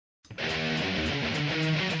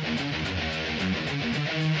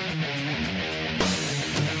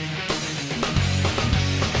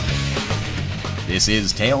This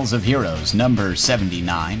is Tales of Heroes number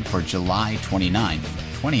 79 for July 29th,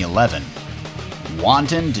 2011.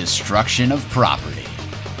 Wanton destruction of property.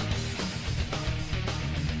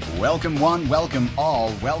 Welcome one, welcome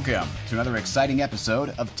all, welcome to another exciting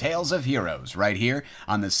episode of Tales of Heroes right here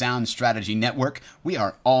on the Sound Strategy Network. We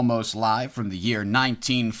are almost live from the year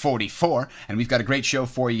 1944, and we've got a great show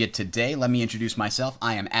for you today. Let me introduce myself.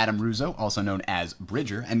 I am Adam Russo, also known as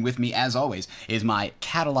Bridger, and with me, as always, is my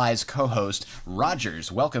catalyzed co-host,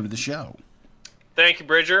 Rogers. Welcome to the show. Thank you,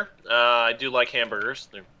 Bridger. I do like hamburgers.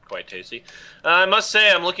 They're quite tasty. I must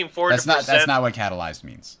say I'm looking forward to present... That's not what catalyzed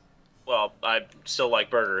means. Well, I still like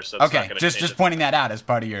burgers, so it's okay, not going to change just pointing that out as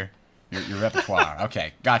part of your repertoire.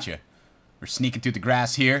 Okay, gotcha. We're sneaking through the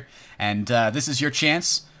grass here, and this is your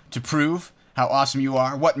chance to prove how awesome you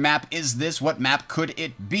are. What map is this? What map could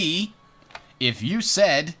it be? If you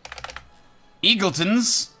said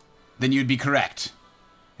Eagleton's, then you'd be correct.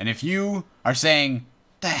 And if you are saying,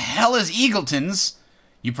 the hell is Eagleton's?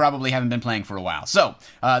 You probably haven't been playing for a while. So,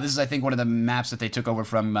 this is, I think, one of the maps that they took over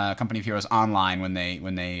from Company of Heroes Online when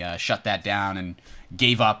they shut that down and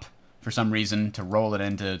gave up for some reason to roll it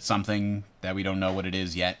into something that we don't know what it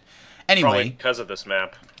is yet. Anyway, probably because of this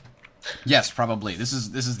map. Yes, probably. This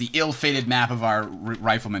is the ill-fated map of our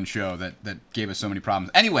Rifleman show that gave us so many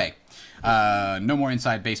problems. Anyway, no more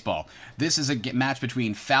inside baseball. This is a match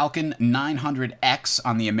between Falcon 900X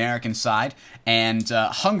on the American side and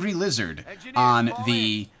Hungry Lizard on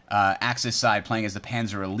the Axis side, playing as the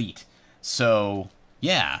Panzer Elite. So,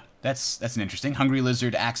 yeah, that's an interesting Hungry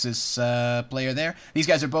Lizard Axis player there. These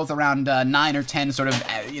guys are both around 9 or 10 sort of,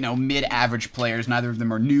 mid-average players. Neither of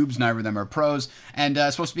them are noobs, neither of them are pros, and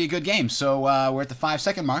it's supposed to be a good game. So we're at the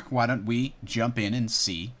 5-second mark. Why don't we jump in and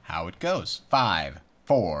see how it goes? 5,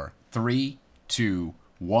 4, 3, 2,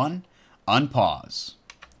 1, unpause.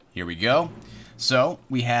 Here we go. So,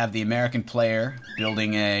 we have the American player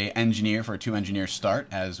building a engineer for a 2-engineer start,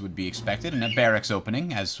 as would be expected, and a barracks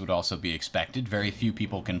opening, as would also be expected. Very few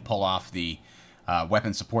people can pull off the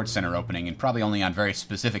weapon support center opening, and probably only on very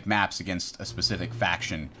specific maps against a specific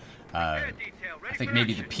faction. I think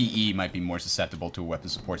maybe the PE might be more susceptible to a weapon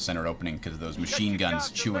support center opening because of those machine guns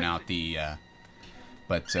chewing out the...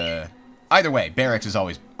 But either way, barracks is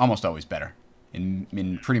almost always better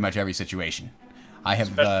in pretty much every situation. I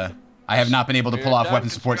have not been able to pull off weapon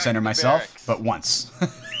support center myself, but once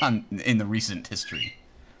in the recent history.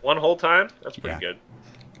 One whole time? That's pretty good.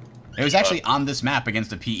 It was actually on this map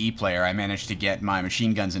against a PE player. I managed to get my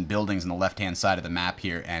machine guns in buildings on the left-hand side of the map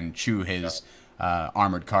here and chew his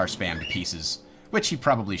armored car spam to pieces, which he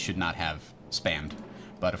probably should not have spammed.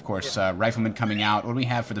 But, of course, Rifleman coming out. What do we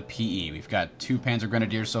have for the PE? We've got 2 Panzer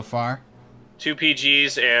Grenadiers so far. 2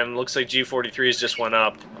 PGs, and looks like G43s just went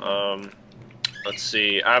up. Let's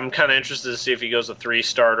see. I'm kind of interested to see if he goes a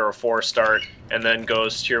 3-start or a 4-start, and then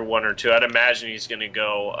goes tier 1 or 2. I'd imagine he's going to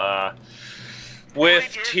go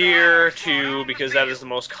with tier 2 because that is the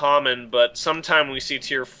most common. But sometime we see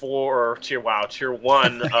tier 4 or tier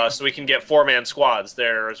 1, so we can get 4-man squads.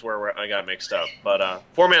 There is where I got mixed up. But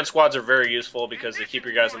 4-man squads are very useful because they keep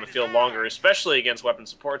your guys on the field longer, especially against weapon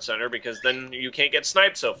support center, because then you can't get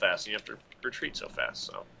sniped so fast. And you have to retreat so fast.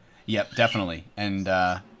 So. Yep, definitely, and.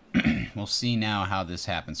 We'll see now how this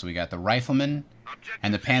happens. So we got the Rifleman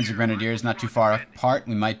and the Panzer Grenadiers not too far apart.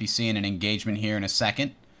 We might be seeing an engagement here in a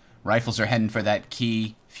second. Rifles are heading for that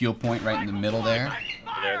key fuel point right in the middle there.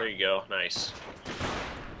 There you go. Nice.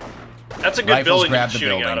 That's a good building to be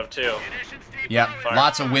shooting out of, too. Yep,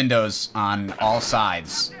 lots of windows on all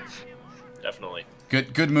sides. Definitely.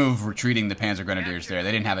 Good move retreating the Panzer Grenadiers there.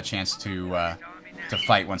 They didn't have a chance to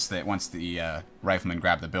fight once the Rifleman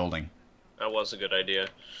grabbed the building. That was a good idea.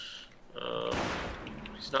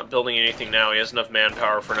 He's not building anything now. He has enough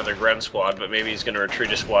manpower for another Gren squad, but maybe he's going to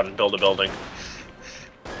retreat a squad and build a building.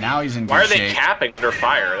 Now he's in good Why are shape. they capping under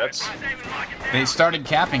fire? They started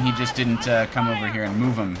capping. He just didn't come over here and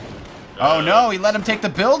move him. Oh no, he let him take the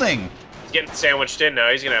building. He's getting sandwiched in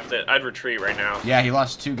now. He's going to have to... I'd retreat right now. Yeah, he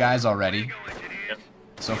lost 2 guys already. Yep.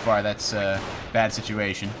 So far, that's a bad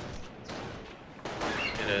situation.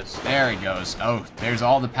 There he goes. Oh, there's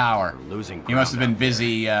all the power. He must have been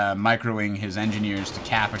busy microing his engineers to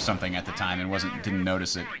cap or something at the time and didn't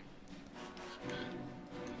notice it.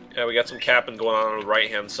 Yeah, we got some capping going on the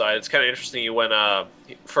right-hand side. It's kind of interesting. He went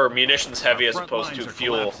for munitions heavy as opposed to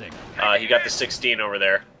fuel. He got the 16 over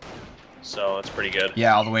there, so that's pretty good.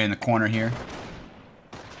 Yeah, all the way in the corner here.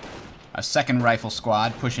 A second rifle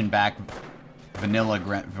squad pushing back vanilla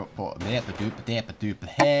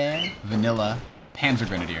Panzer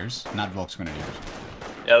Grenadiers, not Volks Grenadiers.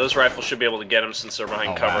 Yeah, those rifles should be able to get him since they're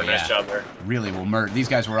behind cover. Wow, nice job there. Really will murder. These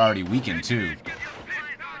guys were already weakened, too.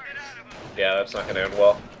 Yeah, that's not going to end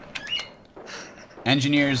well.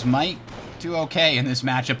 Engineers might do okay in this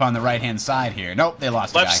matchup on the right-hand side here. Nope, they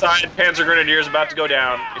lost Left a guy. side, Panzer Grenadiers about to go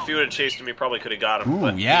down. If he would have chased him, he probably could have got him. Ooh,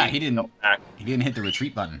 but yeah, he didn't back. He didn't hit the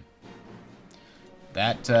retreat button.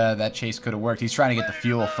 That chase could have worked. He's trying to get the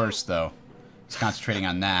fuel first, though. He's concentrating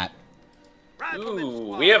on that.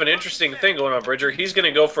 Ooh, we have an interesting thing going on, Bridger. He's going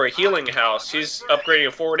to go for a healing house. He's upgrading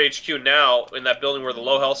a forward HQ now in that building where the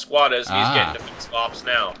low health squad is. And he's getting defensive ops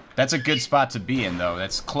now. That's a good spot to be in, though.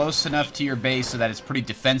 That's close enough to your base so that it's pretty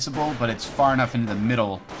defensible, but it's far enough into the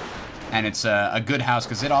middle, and it's a good house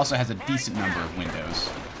because it also has a decent number of windows.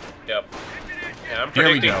 Yep. Yeah, I'm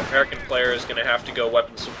predicting the American player is going to have to go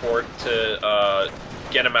weapon support to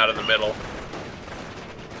get him out of the middle.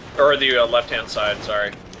 Or the left-hand side,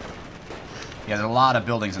 sorry. Yeah, there are a lot of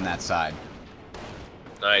buildings on that side.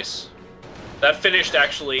 Nice. That finished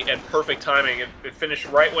actually at perfect timing. It finished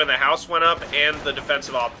right when the house went up and the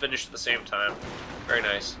defensive op finished at the same time. Very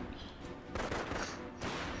nice.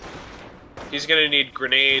 He's going to need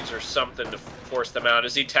grenades or something to force them out.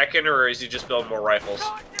 Is he teching or is he just building more rifles?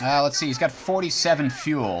 Let's see. He's got 47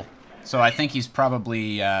 fuel, so I think he's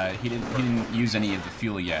probably he didn't use any of the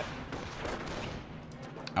fuel yet.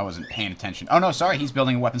 I wasn't paying attention. Oh no, sorry. He's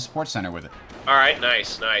building a weapon support center with it. All right,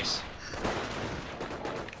 nice, nice.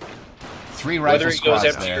 3 rifle squads whether he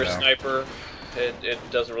goes empty there, or sniper, it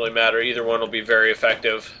doesn't really matter. Either one will be very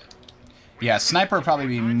effective. Yeah, sniper will probably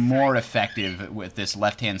be more effective with this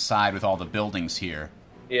left-hand side with all the buildings here.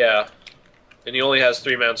 Yeah, and he only has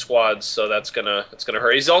 3-man squads, so that's gonna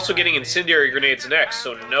hurt. He's also getting incendiary grenades next,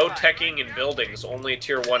 so no teching in buildings, only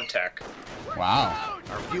tier 1 tech. Wow.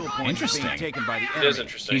 Interesting. It is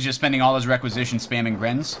interesting. He's just spending all his requisition spamming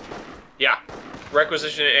Grens? Yeah.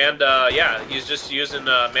 Requisition, and yeah, he's just using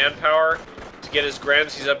manpower to get his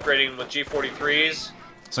Grens. He's upgrading with G43s.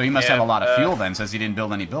 So he must have a lot of fuel then, since he didn't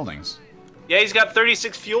build any buildings. Yeah, he's got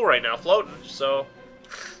 36 fuel right now floating, so...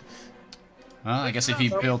 Well, I guess if he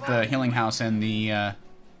built the healing house and the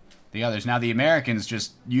others. Now the Americans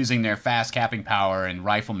just using their fast capping power and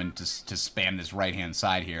riflemen to spam this right-hand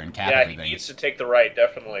side here and cap everything. Yeah, he needs to take the right,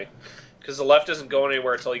 definitely. Because the left isn't going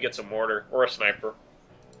anywhere until he gets a mortar or a sniper.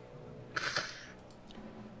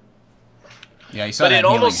 Yeah, he saw but that it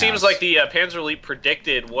almost healing seems house. like the Panzer Elite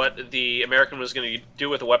predicted what the American was going to do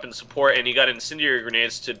with the weapon support, and he got incendiary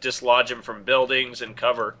grenades to dislodge him from buildings and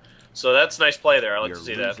cover. So that's nice play there. I like to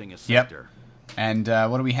see that. Yep. And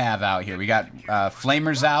what do we have out here? We got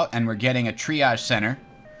flamers out, and we're getting a triage center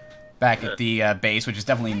back at the base, which is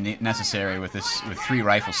definitely necessary with 3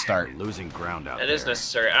 rifles start. Losing ground out It there. is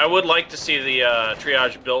necessary. I would like to see the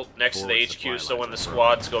triage built next to the HQ, so when the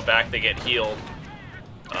squads go back, they get healed.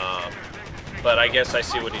 But I guess I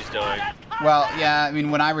see what he's doing. Well, yeah, I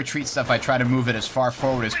mean, when I retreat stuff, I try to move it as far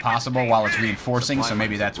forward as possible while it's reinforcing, so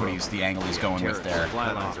maybe that's what the angle he's going with there.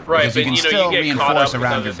 Right, Because you but can you still get caught reinforce up with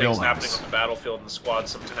around other your things happening buildings. on the battlefield, and the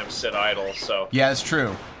squads sometimes sit idle, so... Yeah, that's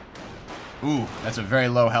true. Ooh, that's a very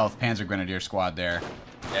low health Panzer Grenadier squad there.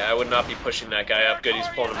 Yeah, I would not be pushing that guy up. Good, he's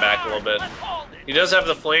pulling him back a little bit. He does have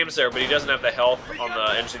the flames there, but he doesn't have the health on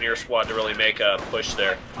the engineer squad to really make a push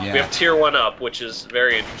there. Yeah. We have tier 1 up, which is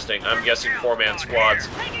very interesting. I'm guessing 4-man squads.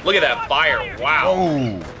 Look at that fire! Wow!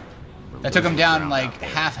 Oh! That took him down like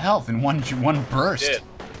half health in one burst. It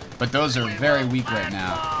did. But those are very weak right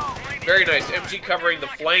now. Very nice. MG covering the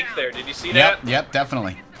flank there. Did you see that? Yep,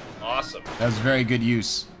 definitely. Awesome. That was very good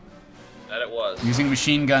use. That it was. Using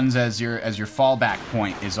machine guns as your fallback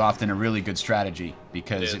point is often a really good strategy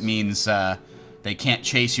because it means they can't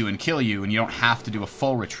chase you and kill you, and you don't have to do a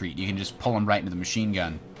full retreat. You can just pull them right into the machine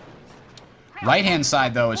gun. Right-hand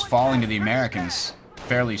side, though, is falling to the Americans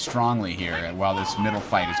fairly strongly here while this middle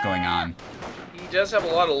fight is going on. He does have a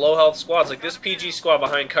lot of low-health squads. Like, this PG squad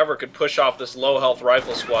behind cover could push off this low-health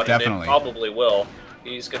rifle squad, Definitely. and it probably will.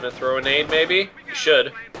 He's going to throw a nade, maybe? He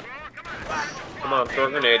should. Come on, throw a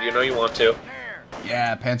grenade. You know you want to.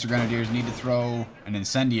 Yeah, Panzer Grenadiers need to throw an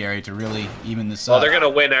incendiary to really even this Well, up. they're going to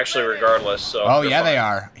win, actually, regardless. So Oh, yeah, they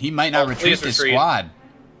are. He might not retreat please this retreat. squad.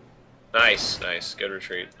 Nice, nice. Good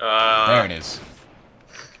retreat. There it is.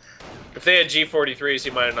 If they had G43s, he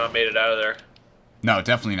might have not made it out of there. No,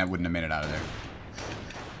 definitely not, wouldn't have made it out of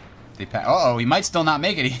there. Uh-oh, he might still not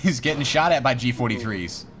make it. He's getting shot at by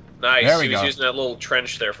G43s. Nice. There we He was go. using that little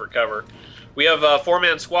trench there for cover. We have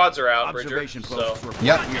 4-man squads are out, Bridger. So.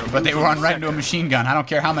 Yep, but they run right into a machine gun. I don't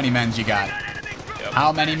care how many men's you got. Yep.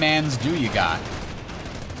 How many mans do you got?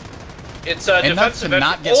 It's Enough defensive. to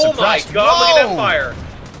not get oh suppressed. my god, look at that Whoa! fire!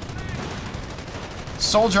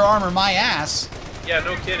 Soldier armor my ass. Yeah,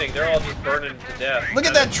 no kidding. They're all just burning to death. Look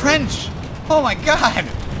at that trench. Oh my god.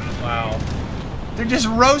 Wow. They're just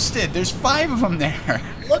roasted. There's 5 of them there.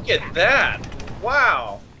 Look at that.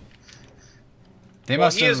 Wow. They Well,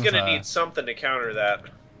 must he have, is going to need something to counter that.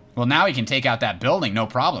 Well, now he can take out that building, no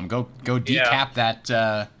problem. Go decap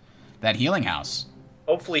that healing house.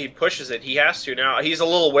 Hopefully he pushes it. He has to now. He's a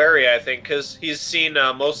little wary, I think, because he's seen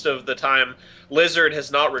most of the time Lizard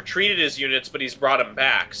has not retreated his units, but he's brought them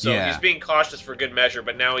back. So he's being cautious for good measure,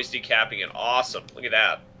 but now he's decapping it. Awesome. Look at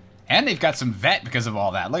that. And they've got some vet because of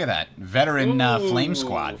all that. Look at that. Veteran Flame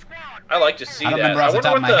Squad. I like to see that. I don't remember off the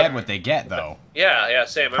top of my head what they get, though. Yeah,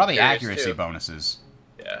 same. Probably accuracy bonuses.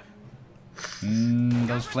 Yeah.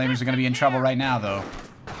 Those flamers are going to be in trouble right now, though.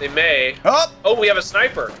 They may. Oh, we have a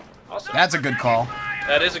sniper. Awesome. That's a good call.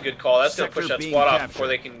 That is a good call. That's going to push that squad off before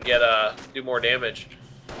they can get do more damage.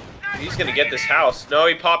 He's going to get this house. No,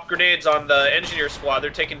 he popped grenades on the engineer squad. They're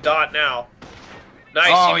taking dot now.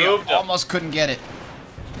 Nice, he moved him. Almost couldn't get it.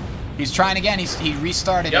 He's trying again. He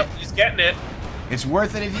restarted it. Yep, he's getting it. It's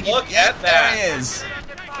worth it if you Look at that. There he is.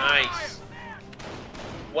 Nice.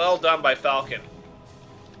 Well done by Falcon.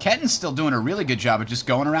 Ketten's still doing a really good job of just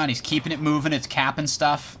going around. He's keeping it moving. It's capping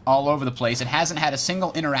stuff all over the place. It hasn't had a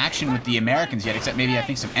single interaction with the Americans yet, except maybe I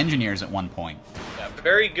think some engineers at one point. Yeah,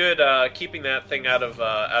 very good keeping that thing out of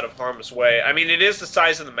harm's way. I mean, it is the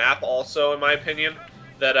size of the map, also, in my opinion.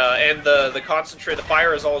 That and the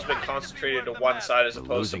fire has always been concentrated to one side as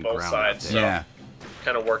opposed to both sides. So yeah,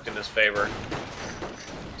 kind of worked in his favor.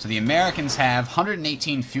 So the Americans have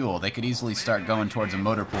 118 fuel. They could easily start going towards a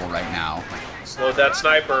motor pool right now. Slowed that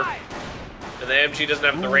sniper. And the MG doesn't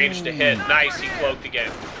have the range to hit. Nice, he cloaked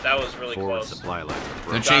again. That was really close. Supply line.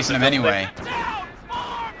 They're chasing him anyway.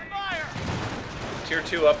 Tier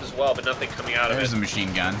 2 up as well, but nothing coming out of it. There's a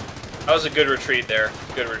machine gun. That was a good retreat there.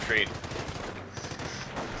 Good retreat.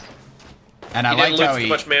 And I liked how he didn't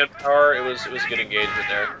lose too much manpower. It was a good engagement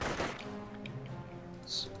there.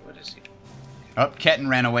 What is he? Oh, Ketten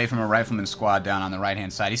ran away from a rifleman squad down on the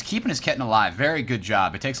right-hand side. He's keeping his Ketten alive. Very good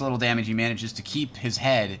job. It takes a little damage. He manages to keep his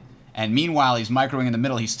head. And meanwhile, he's microing in the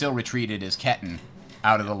middle. He still retreated his Ketten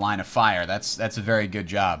out of the line of fire. That's a very good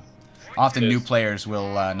job. Often new players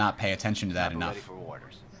will not pay attention to that enough.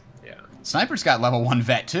 Yeah. Sniper's got level 1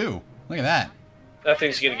 vet, too. Look at that. That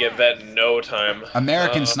thing's going to get vet in no time.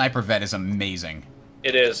 American sniper vet is amazing.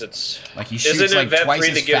 It is. It's like he shoots isn't like it vet twice 3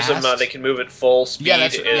 as that gives fast? them they can move at full speed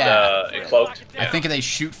and cloaked. Yeah. I think they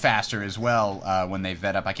shoot faster as well when they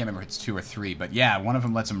vet up. I can't remember if it's 2 or 3, but yeah, one of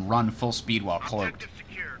them lets them run full speed while cloaked.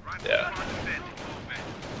 Yeah.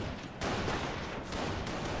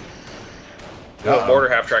 Mortar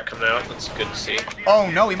half track coming out. That's good to see.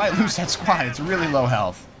 Oh no, we might lose that squad. It's really low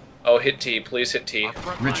health. Oh, hit T. Please hit T.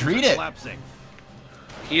 Retreat it.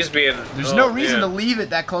 He's being... There's no reason to leave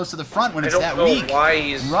it that close to the front when it's that weak. I don't know why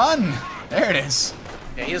he's... Run! There it is.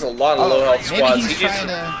 Yeah, he has a lot of low health squads. Maybe he's trying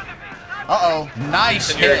to... Uh-oh. Nice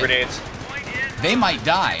hit. Grenades. They might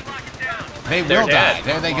die. They will die.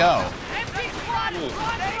 There they go.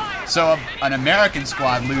 So an American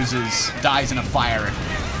squad dies in a fire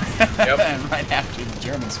right after the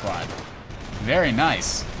German squad. Very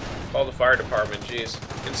nice. Call the fire department, jeez.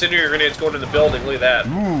 Incendiary grenades going in the building, look at that.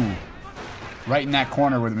 Ooh. Right in that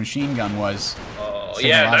corner where the machine gun was. Oh,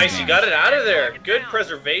 yeah, nice. You got it out of there. Good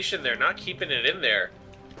preservation there, not keeping it in there.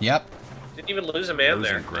 Yep. Didn't even lose a man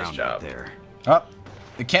there. Nice job. Oh,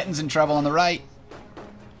 the Ketten's in trouble on the right.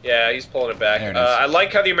 Yeah, he's pulling it back. There it is. I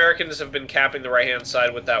like how the Americans have been capping the right-hand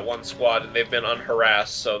side with that one squad, and they've been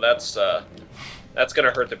unharassed, so that's going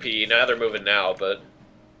to hurt the PE. Now they're moving now, but...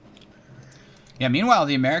 Yeah, meanwhile,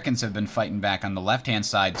 the Americans have been fighting back on the left-hand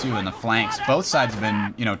side, too, and the flanks. Both sides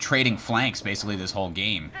have been, trading flanks, basically, this whole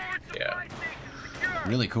game. Yeah.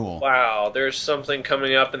 Really cool. Wow, there's something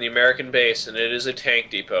coming up in the American base, and it is a tank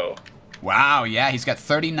depot. Wow, yeah, he's got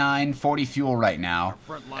 3940 fuel right now.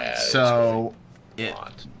 Yeah, so,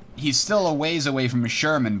 he's still a ways away from a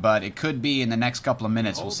Sherman, but it could be in the next couple of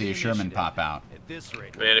minutes we'll see a Sherman pop out.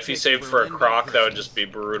 Man, if he saved for a croc, that would just be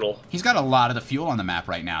brutal. He's got a lot of the fuel on the map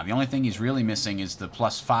right now. The only thing he's really missing is the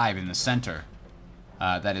 +5 in the center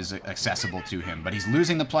that is accessible to him. But he's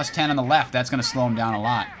losing the +10 on the left. That's going to slow him down a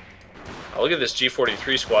lot. Oh, look at this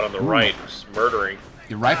G43 squad on the right. Just murdering.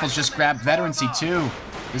 Your rifles just grabbed veterancy, too.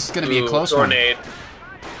 This is going to be a close one. Grenade.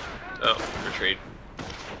 Oh, retreat.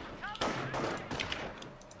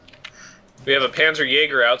 We have a Panzer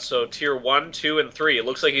Jaeger out, so tier 1, 2, and 3. It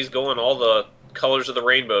looks like he's going all the colors of the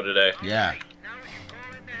rainbow today. Yeah.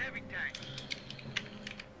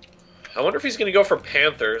 I wonder if he's going to go for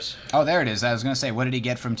Panthers. Oh, there it is. I was going to say, what did he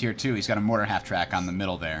get from tier 2? He's got a mortar half-track on the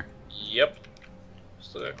middle there. Yep.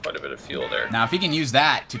 Still got quite a bit of fuel there. Now, if he can use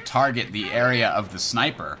that to target the area of the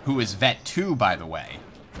sniper, who is Vet 2, by the way.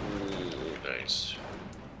 Ooh, nice.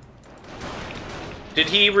 Did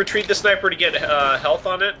he retreat the sniper to get health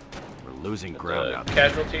on it? We're losing ground out there.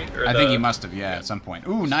 Casualty? Or I think he must have, yeah, at some point.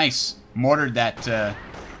 Ooh, nice. Mortared that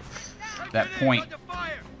that point.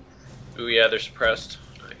 Ooh, yeah, they're suppressed.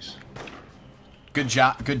 Nice. Good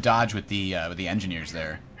job, good dodge with the engineers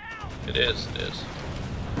there. It is.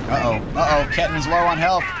 Ketten's low on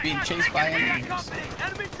health, being chased by engineers.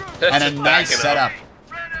 And a nice setup.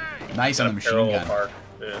 Nice on the machine gun.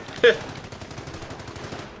 Yeah.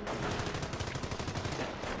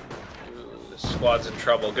 Ooh, this squad's in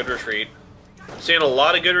trouble. Good retreat. Seeing a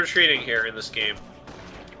lot of good retreating here in this game.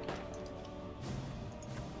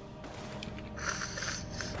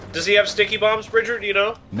 Does he have sticky bombs, Bridger? Do you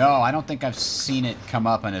know? No, I don't think I've seen it come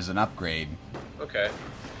up and as an upgrade. Okay.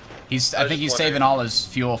 I think he's saving all his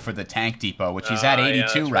fuel for the tank depot, which he's at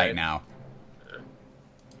 82 yeah, right now.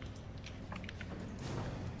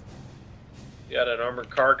 You got an armored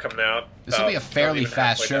car coming out. This will be a fairly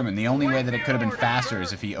fast Sherman. The only way that it could have been faster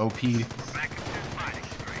is if he OP'd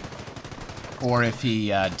or if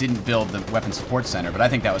he didn't build the weapon support center, but I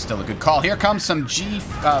think that was still a good call. Here comes some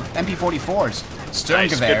MP44s. Nice,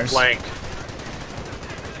 good Sturmgewehrs. flank.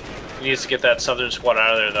 He needs to get that southern squad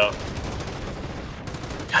out of there, though.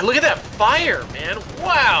 God, look at that fire, man!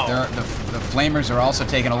 Wow! The flamers are also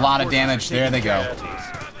taking a lot of damage. There they go.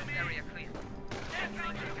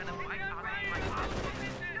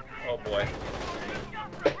 Oh boy.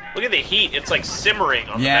 Look at the heat. It's like simmering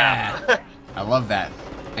on the map. I love that.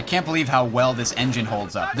 I can't believe how well this engine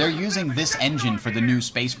holds up. They're using this engine for the new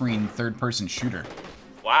Space Marine third-person shooter.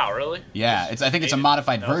 Wow, really? Yeah, I think it's a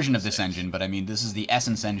modified version of this engine, but I mean, this is the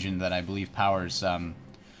Essence engine that I believe powers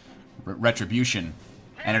Retribution.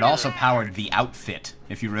 And it also powered the Outfit,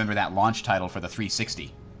 if you remember that launch title for the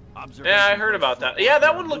 360. Yeah, I heard about that. Yeah,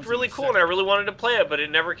 that one looked really cool, and I really wanted to play it, but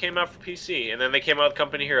it never came out for PC. And then they came out with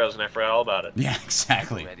Company Heroes, and I forgot all about it. Yeah,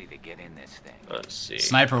 exactly. Ready to get in this thing. Let's see.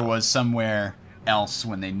 Sniper was somewhere else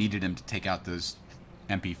when they needed him to take out those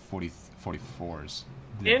MP44s.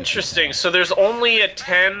 Interesting. So there's only a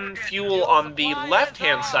 10 fuel on the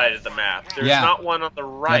left-hand side of the map. There's not one on the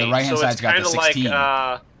right. Yeah, the right-hand so side's got the 16.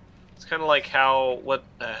 It's kind of like how... What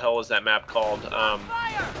the hell was that map called? Oh,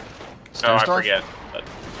 I forget. But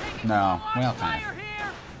no. Well, kind of.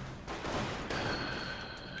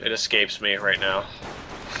 it escapes me right now.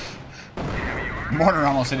 Mortar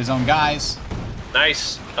almost hit his own guys.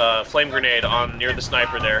 Nice flame grenade on near the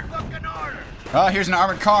sniper there. Oh, here's an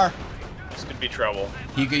armored car. This could be trouble.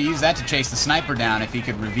 He could use that to chase the sniper down if he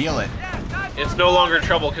could reveal it. It's no longer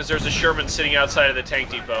trouble because there's a Sherman sitting outside of the tank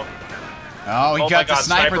depot. Oh, he got the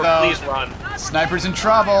sniper, though. Please run. Sniper's in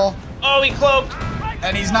trouble. Oh, he cloaked.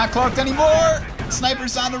 And he's not cloaked anymore.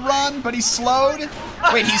 Sniper's on the run, but he's slowed.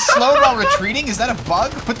 Wait, he's slowed while retreating? Is that a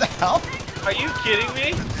bug? What the hell? Are you kidding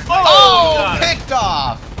me? Oh, picked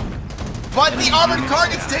off. But the armored car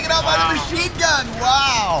gets taken out by the machine gun.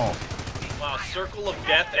 Wow. Wow, circle of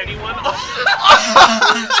death, anyone?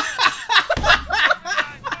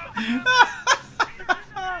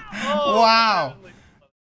 Wow.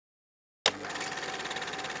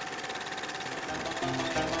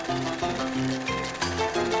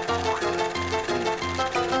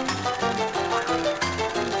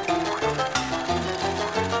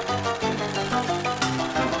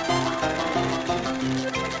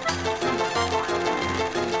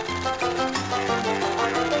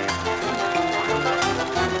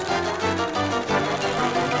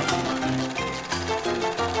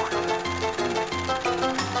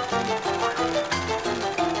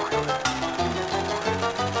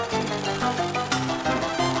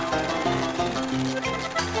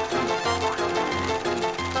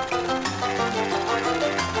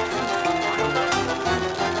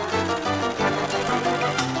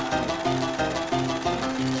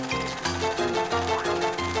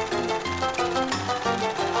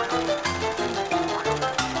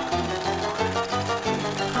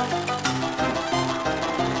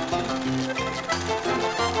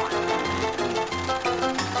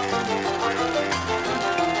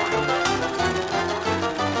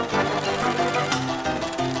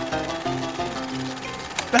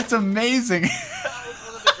 That's amazing. That was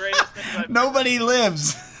one of the greatest things I've Nobody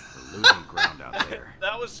lives. We're losing ground out there.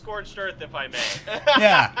 That was scorched earth, if I may.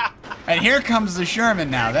 Yeah. And here comes the Sherman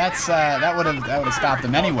now. That would have stopped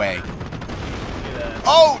him anyway.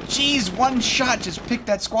 Oh, geez, one shot just picked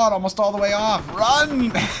that squad almost all the way off.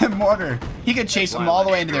 Run, Mortar. He could chase them all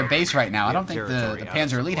the way into their base right now. I don't think the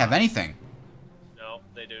Panzer Elite have anything. No,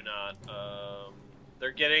 they do not.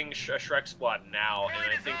 They're getting a Shrek squad now,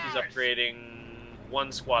 and I think he's upgrading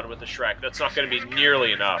one squad with a Shrek. That's not going to be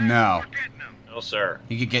nearly enough. No. No, sir.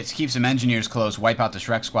 He could keep some engineers close, wipe out the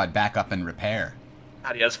Shrek squad, back up and repair.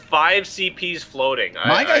 God, he has 5 CPs floating.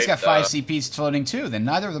 My guy's got 5 CPs floating too. Then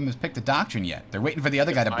neither of them has picked the doctrine yet. They're waiting for the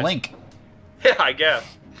other guy to blink. Yeah, I guess.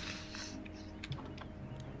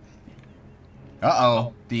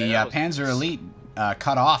 Uh-oh. The Panzer Elite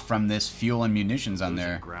cut off from this fuel and munitions on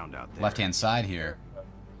their left-hand side here.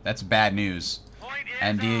 That's bad news.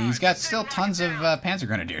 And he's got still tons of Panzer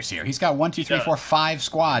Grenadiers here. He's got 1, 2, 3, 4, 5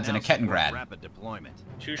 squads and a Kettengrad.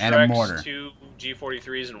 2 and a mortar. Shreks, 2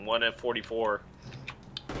 G43s, and 1 F44.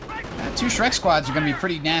 2 Shrek squads are going to be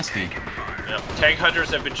pretty nasty. Yep. Tank hunters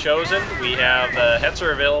have been chosen. We have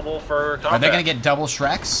Hetzer available for combat. Are they going to get double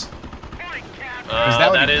Shreks?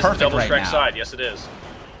 That would that be is perfect double right Shrek now. side. Yes, it is.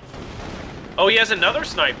 Oh, he has another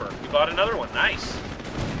sniper. He bought another one. Nice.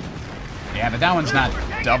 Yeah, but that one's not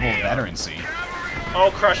double veterancy. Oh,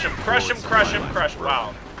 crush him, crush him, crush him, crush.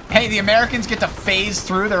 Wow. Hey, the Americans get to phase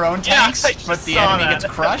through their own tanks, I just but the saw enemy that.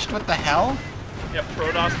 gets crushed? What the hell? Yeah,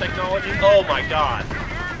 Protoss technology. Oh my god.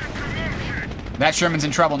 That Sherman's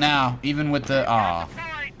in trouble now, even with the... Aw.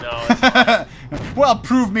 No, it's fine. Well,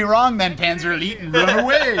 prove me wrong then, Panzer Elite, and run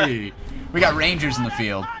away! We got Rangers in the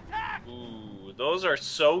field. Ooh, those are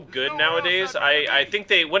so good nowadays. I think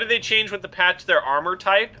they... What did they change with the patch? Their armor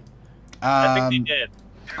type? I think they did.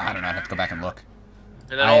 I don't know, I'd have to go back and look.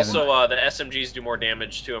 And then also the SMGs do more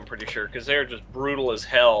damage too, I'm pretty sure, because they're just brutal as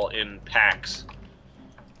hell in packs.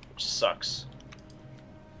 Which sucks.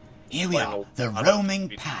 Here we are, the roaming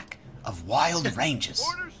pack of wild rangers.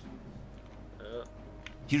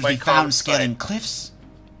 Usually found scaling cliffs.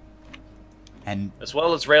 And as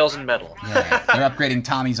well as rails and metal. Yeah, they're upgrading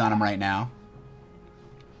Tommies on them right now.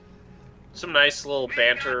 Some nice little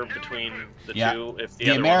banter between the two. If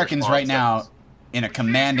the Americans right now in a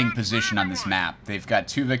commanding position on this map. They've got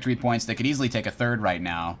 2 victory points. They could easily take a 3rd right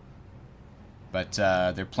now. But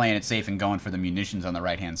they're playing it safe and going for the munitions on the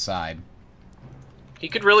right-hand side. He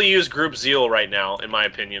could really use Group Zeal right now, in my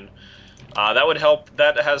opinion. That would help.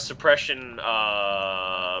 That has suppression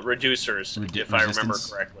reducers, if I remember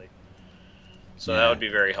correctly. So that would be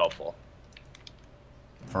very helpful.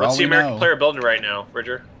 What's the American player building right now,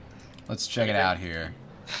 Bridger? Let's check it out here.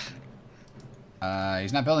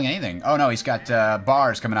 He's not building anything. Oh no, he's got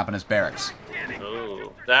bars coming up in his barracks.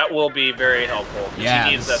 Ooh, that will be very helpful. Yeah,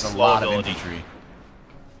 he needs that a lot of infantry.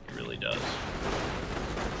 He really does.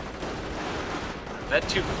 That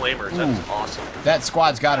 2 flamers, that's awesome. That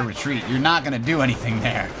squad's got to retreat. You're not going to do anything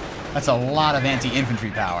there. That's a lot of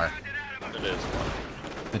anti-infantry power. It is.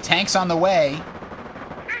 The tank's on the way.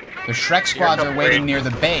 The Shrek squads are waiting near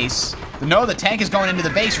the base. No, the tank is going into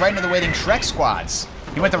the base, right into the waiting Shrek squads.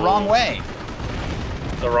 He went the wrong way.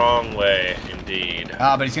 The wrong way, indeed.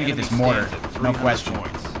 Ah, but he's going to get this mortar. No question.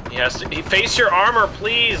 He has to... Face your armor,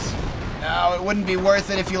 please! No, it wouldn't be worth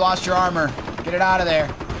it if you lost your armor. Get it out of there.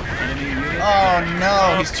 Oh,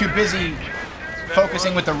 no. He's too busy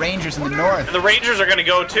focusing with the Rangers in the north. And the Rangers are going to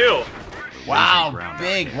go, too. Wow,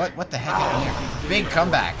 big. What the heck happened there? Big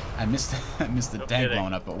comeback. I missed the tank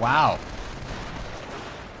blowing up, but wow.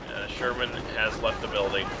 Sherman has left the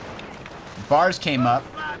building. Bars came up.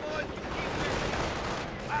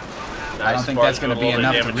 I don't think that's going to be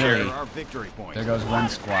enough to really... There goes one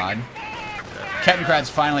squad. Kettengrad's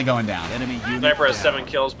finally going down. Sniper has 7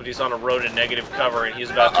 kills, but he's on a road in negative cover, and he's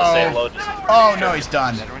about to say hello to some... Oh, no, he's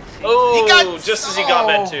done. Oh, just as he got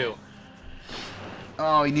meant to.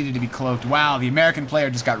 Oh, he needed to be cloaked. Wow, the American player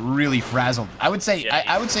just got really frazzled. I would say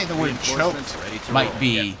I would say the word choked might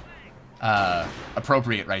be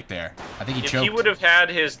appropriate right there. I think he choked. If he would have had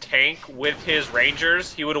his tank with his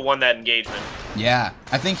Rangers, he would have won that engagement. Yeah,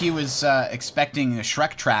 I think he was expecting a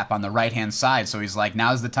Shrek trap on the right-hand side, so he's like,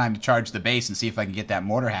 now's the time to charge the base and see if I can get that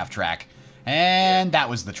mortar half-track. And that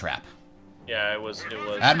was the trap. Yeah, it was.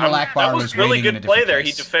 Admiral Akbar was really waiting in a good play different there.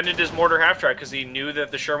 place. He defended his mortar half-track because he knew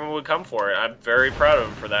that the Sherman would come for it. I'm very proud of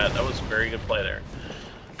him for that. That was a very good play there.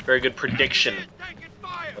 Very good prediction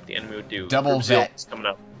what the enemy would do. Double vet coming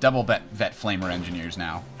up. Double vet flamer engineers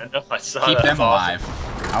now. I know. I saw Keep that. them alive.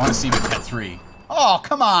 I want to see the Vet 3. Oh,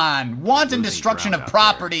 come on! Wanton destruction of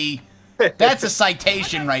property. That's a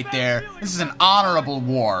citation right there. This is an honorable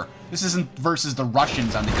war. This isn't versus the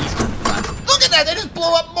Russians on the Eastern Front. Look at that! They just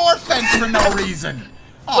blew up more fence for no reason.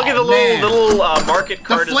 Oh, look at the little market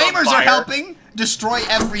cart. The flamers are helping destroy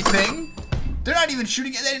everything. They're not even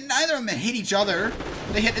shooting. Neither of them hit each other.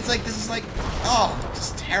 They hit. It's like this is like, oh,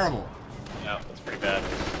 just terrible. Yeah, that's pretty bad.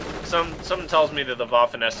 Something tells me that the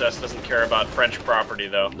Waffen SS doesn't care about French property,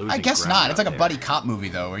 though. I guess not. It's like a buddy cop movie,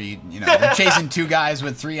 though, where you know they're chasing 2 guys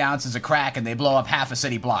with 3 ounces of crack and they blow up half a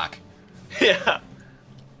city block. Yeah.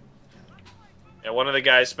 Yeah, one of the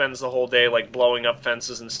guys spends the whole day like blowing up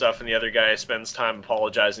fences and stuff, and the other guy spends time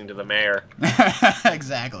apologizing to the mayor.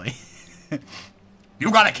 Exactly.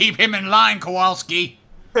 You gotta keep him in line, Kowalski.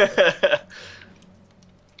 That's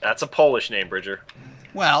a Polish name, Bridger.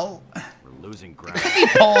 Well, We're losing ground.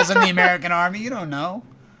 Poles in the American Army, you don't know.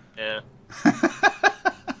 Yeah.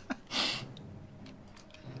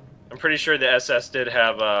 I'm pretty sure the SS did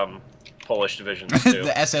have Polish divisions too.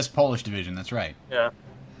 The SS Polish Division, that's right. Yeah.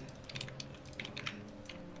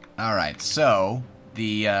 Alright, so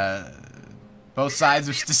the both sides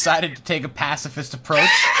have decided to take a pacifist approach.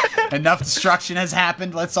 Enough destruction has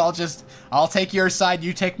happened. I'll take your side,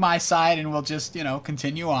 you take my side, and we'll just,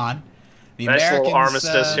 continue on. The Nice Americans, little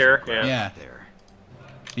armistice here. Yeah. There.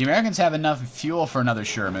 The Americans have enough fuel for another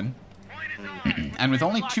Sherman. And with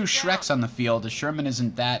only 2 Shreks on the field, a Sherman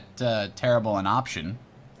isn't that terrible an option.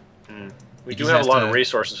 We do have a lot of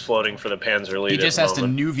resources floating for the Panzer Lead. He just has to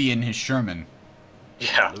Nuvian his Sherman.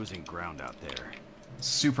 Yeah. Losing ground out there.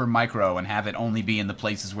 Super micro and have it only be in the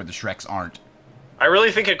places where the Shreks aren't. I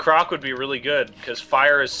really think a Croc would be really good, because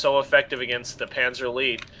fire is so effective against the Panzer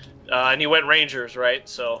Lead. And he went Rangers, right?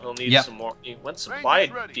 So he'll need some more. He went supply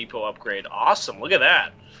depot upgrade. Awesome, look at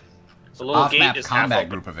that. The little Off-map gate is combat half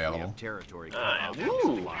group open. available. Territory.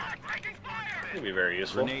 Ooh. That'd be very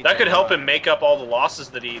useful. That could help him make up all the losses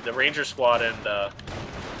that the Ranger squad and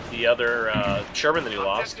the other Sherman that he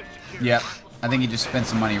lost. Yep. I think he just spent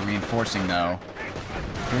some money reinforcing, though.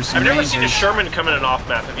 I've never seen a Sherman come in an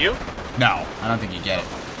off-map, have you? No, I don't think you get it.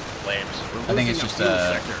 Flames. I think it's just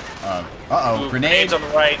uh-oh, Ooh, grenade. grenades on the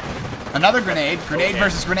right. Another grenade. Grenade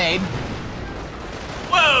versus grenade.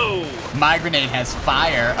 Whoa! My grenade has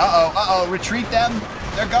fire. Uh-oh, retreat them.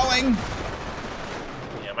 They're going.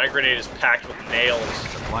 Yeah, my grenade is packed with nails.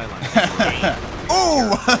 Supply line.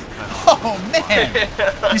 Ooh! Oh, man.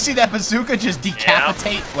 You see that bazooka just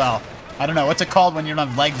decapitate? Well, I don't know. What's it called when you don't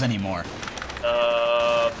have legs anymore?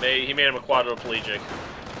 He made him a quadriplegic.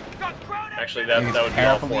 Actually, that would be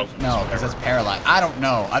all four. No, because that's paralyzed. I don't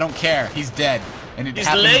know. I don't care. He's dead. And it He's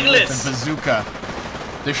happened legless. with the bazooka.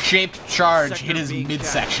 The shaped charge hit his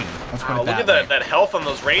midsection. Let's put it Look that at way. that health on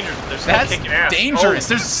those Rangers. They're still That's kicking ass. dangerous. Oh.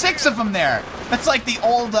 There's 6 of them there. That's like the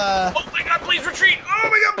old, Oh my god, please retreat! Oh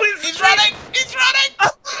my god, please retreat! He's running! He's running!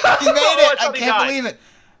 He made it! I can't believe it.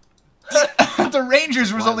 The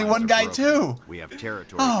Rangers was only one guy too. We have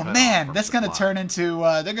territory. Oh man, that's gonna turn into.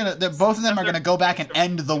 Both of them are gonna go back and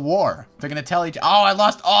end the war. They're gonna tell each. Oh, I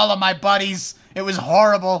lost all of my buddies. It was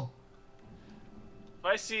horrible. If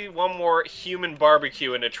I see one more human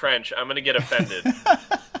barbecue in a trench, I'm gonna get offended.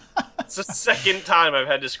 It's the second time I've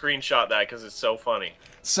had to screenshot that because it's so funny.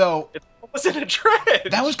 So It was in a trench.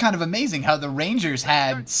 that was kind of amazing how the Rangers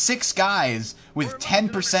had 6 guys with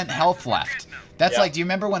 10% health left. That's like, do you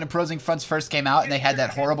remember when Opposing Fronts first came out and they had that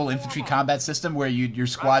horrible infantry combat system where your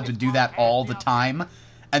squads would do that all the time,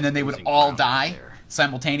 and then they would all die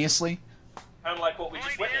simultaneously? Kind of like what we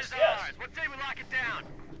just witnessed.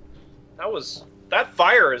 Yes. That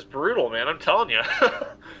fire is brutal, man. I'm telling you,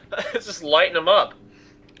 it's just lighting them up.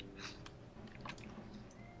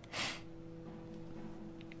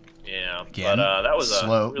 Yeah, Again, but that was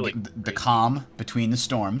slow. a really The calm between the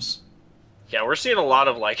storms. Yeah, we're seeing a lot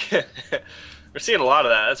of we're seeing a lot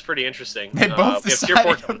of that. That's pretty interesting. They both we have Tier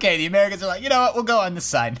decided, 4 okay, the Americans are like, you know what, we'll go on this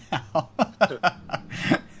side now.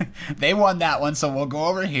 They won that one, so we'll go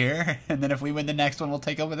over here, and then if we win the next one, we'll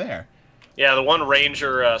take over there. Yeah, the one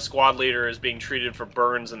Ranger squad leader is being treated for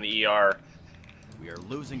burns in the ER. We are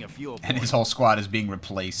losing a fuel point. And his whole squad is being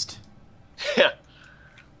replaced. Yeah.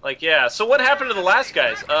 Yeah. So what happened to the last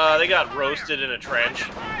guys? They got roasted in a trench.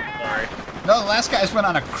 Sorry. No, the last guys went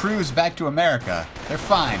on a cruise back to America. They're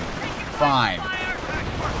fine. Fine.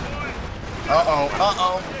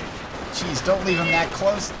 Uh-oh. Jeez, don't leave him that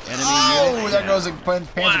close. There goes a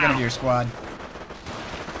Panzer Grenadier squad.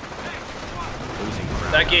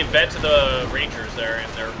 That gave vet to the Rangers there,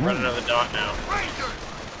 and they're running on the dot now.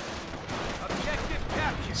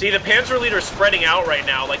 See, the Panzer leader's spreading out right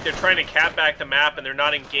now, like they're trying to cap back the map, and they're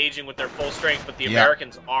not engaging with their full strength, but the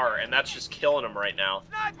Americans are, and that's just killing them right now.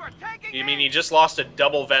 I mean, he just lost a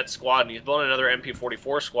double vet squad, and he's building another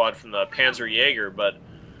MP44 squad from the Panzer Jaeger, but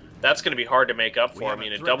that's going to be hard to make up for. I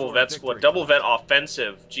mean, a double vet squad, double vet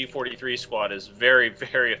offensive G43 squad is very,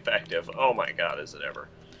 very effective. Oh my god, is it ever.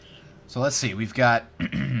 So let's see, we've got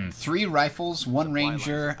 3 rifles, 1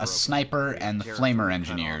 ranger, a sniper, and the flamer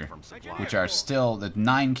engineer, which are still, the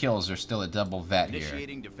 9 kills are still a double vet here.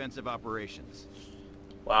 Initiating defensive operations.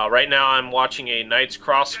 Wow, right now I'm watching a Knights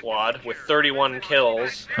Cross squad with 31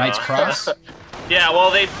 kills. Knights Cross? Yeah,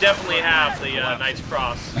 well, they definitely have the Knights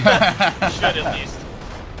Cross. Should at least.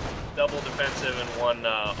 Double defensive and 1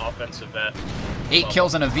 offensive vet. 8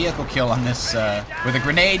 kills and a vehicle kill on this with a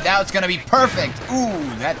grenade. Now it's going to be perfect.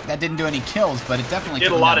 Ooh, that didn't do any kills, but it definitely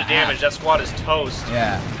did a lot of damage. That squad is toast.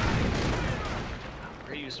 Yeah.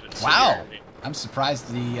 Wow. I'm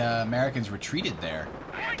surprised the Americans retreated there.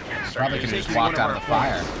 Probably could have just walked out of the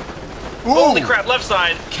fire. Ooh, holy crap, left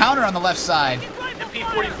side. Counter on the left side.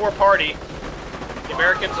 MP44 party. The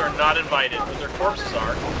Americans are not invited, but their corpses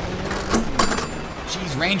are.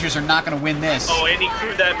 Jeez, Rangers are not going to win this. Oh, and he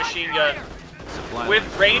crewed that machine gun.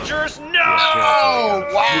 With Rangers? No! Oh,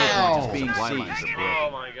 wow. Being seized. Oh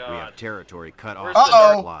my god. We have territory cut off.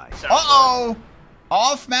 Uh-oh. Uh-oh.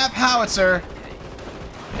 Off-map howitzer.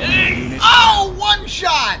 Oh, one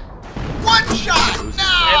shot! One shot!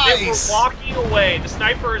 Nice! And they were walking away. The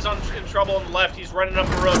sniper is in trouble on the left. He's running up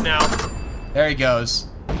the road now. There he goes.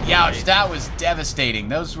 Youch, that was devastating.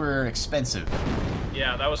 Those were expensive.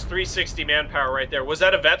 Yeah, that was 360 manpower right there. Was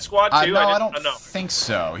that a vet squad too? No, I don't think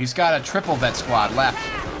so. He's got a triple vet squad left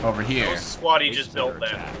over here. That was the squad he just built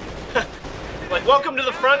then. Like, welcome to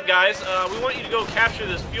the front, guys. We want you to go capture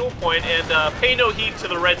this fuel point and pay no heed to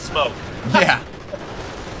the red smoke. Yeah.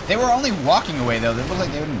 They were only walking away, though. They looked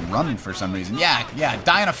like they didn't run for some reason. Yeah,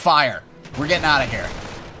 die in a fire. We're getting out of here.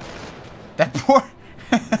 That poor...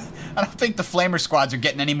 I don't think the Flamer squads are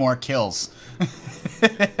getting any more kills.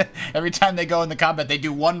 Every time they go into combat, they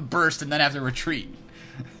do one burst and then have to retreat.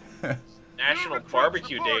 National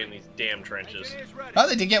Barbecue Day in these damn trenches. Oh,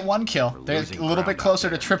 they did get one kill. They're a little bit closer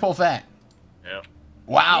to triple vet. Yeah.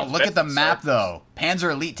 Wow, look at the map, though.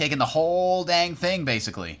 Panzer Elite taking the whole dang thing,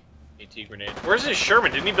 basically. AT grenade. Where's his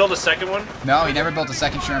Sherman? Didn't he build a second one? No, he never built a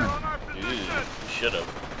second Sherman. Should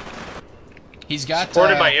have. He's got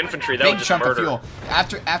supported by infantry. That big was just chunk murder. of fuel.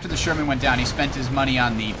 After the Sherman went down, he spent his money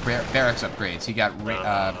on the barracks upgrades. He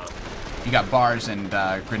got bars and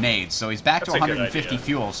grenades, so he's back to 150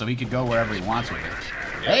 fuel, so he could go wherever he wants with it.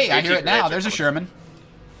 Yeah, hey, I hear it now. There's a Sherman.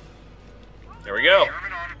 There we go.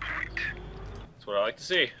 That's what I like to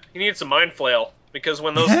see. He needs some mind flail, because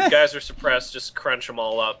when those guys are suppressed, just crunch them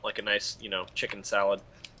all up like a nice, chicken salad.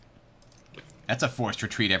 That's a forced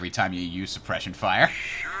retreat every time you use suppression fire.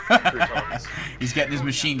 He's getting his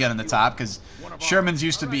machine gun in the top, because Shermans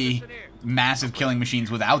used to be massive killing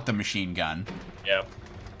machines without the machine gun. Yeah.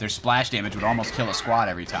 Their splash damage would almost kill a squad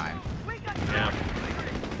every time. Yeah.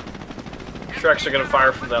 Shreks are going to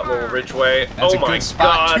fire from that little ridgeway. That's oh a my good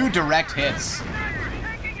spot. god. 2 direct hits.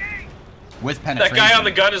 With penetration. That guy on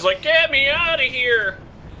the gun is like, get me out of here!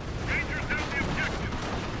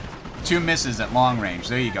 2 misses at long range.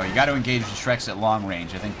 There you go. You got to engage the Shreks at long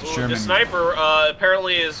range. I think the Sherman... The sniper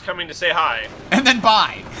apparently is coming to say hi. And then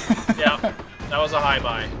bye! Yeah, that was a high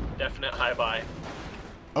buy. Definite high buy.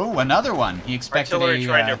 Oh, another one. He expected Artillery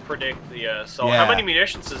trying to predict the assault. Yeah. How many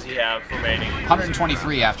munitions does he have remaining?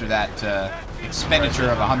 123 after that expenditure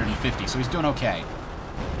of 150, so he's doing okay.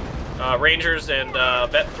 Rangers and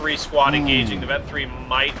Vet 3 squad engaging. The Vet 3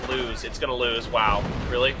 might lose. It's going to lose. Wow.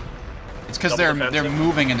 Really? It's because they're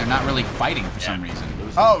moving and they're not really fighting for some reason.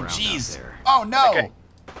 Oh, jeez. Oh, no. Okay.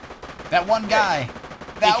 That one guy.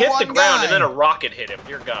 He hit the ground and then a rocket hit him.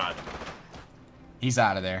 Dear God. He's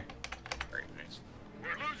out of there. Very nice.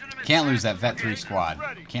 Can't lose that Vet 3 squad.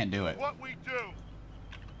 Can't do it.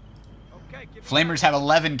 Flamers have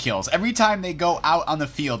 11 kills. Every time they go out on the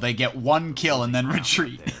field, they get 1 kill and then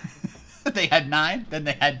retreat. They had 9, then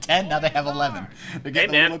they had 10, now they have 11. They're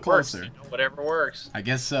getting a little closer. Whatever works. I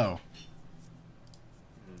guess so.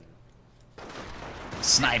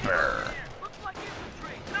 Sniper.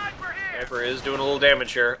 Sniper is doing a little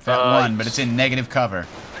damage here. Vet 1, but it's in negative cover.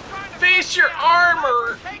 Face your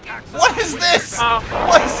armor! What is this?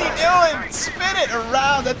 What is he doing? Spin it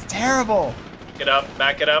around. That's terrible. Back it up,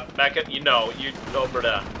 back it up, back it. You know,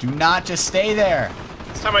 brother. Do not just stay there.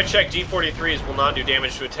 Last time I checked, G43s will not do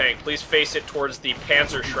damage to a tank. Please face it towards the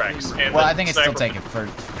Panzer Shreks. And well, I think it's still taking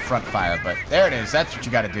front fire, but there it is. That's what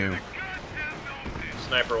you got to do.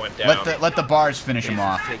 Sniper went down. Let the bars finish him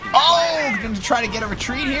off. Oh, going to try to get a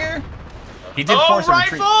retreat here? He did force a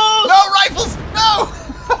retreat. No, rifles! No!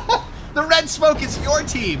 The red smoke is your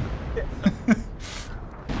team.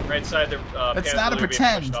 Right side, the That's not a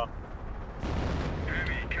pretend.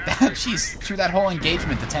 Jeez, through that whole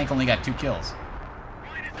engagement, the tank only got 2 kills.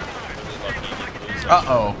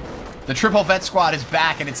 Uh-oh. The triple vet squad is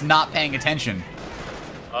back and it's not paying attention.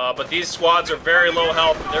 But these squads are very low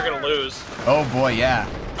health. They're going to lose. Oh, boy, yeah.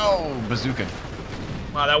 Oh, bazooka.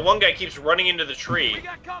 Wow, that one guy keeps running into the tree. We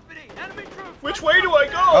got company. Enemy troops. Which way do I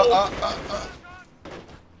go?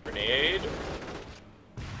 Grenade.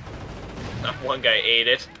 That one guy ate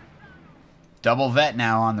it. Double vet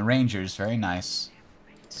now on the Rangers. Very nice.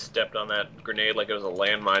 Stepped on that grenade like it was a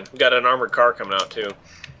landmine. We got an armored car coming out, too.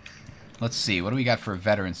 Let's see. What do we got for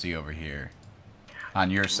veterancy over here? On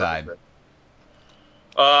your side.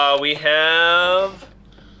 We have...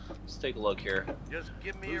 Let's take a look here.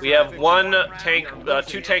 We have one tank,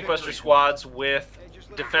 two tank buster squads with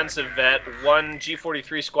defensive vet, one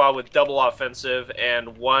G43 squad with double offensive,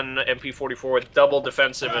 and one MP44 with double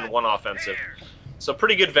defensive and one offensive. So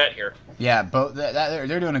pretty good vet here. Yeah, both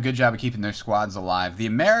they're doing a good job of keeping their squads alive. The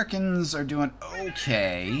Americans are doing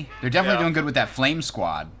okay. They're definitely doing good with that flame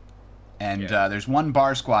squad. And there's one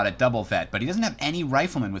bar squad at double vet, but he doesn't have any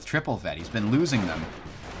riflemen with triple vet. He's been losing them.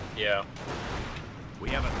 Yeah. We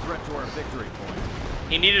have a threat to our victory point.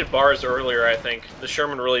 He needed bars earlier, I think. The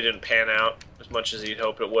Sherman really didn't pan out as much as he'd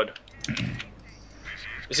hoped it would.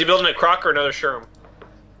 Is he building a Croc or another Sherm?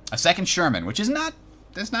 A second Sherman, which is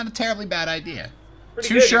that's not a terribly bad idea. Pretty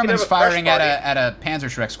Two good. You can Shermans have a firing fresh at a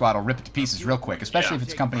Panzerschreck squad will rip it to pieces real quick, especially if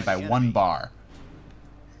it's accompanied by one bar.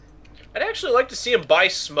 I'd actually like to see him buy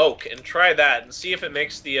smoke and try that and see if it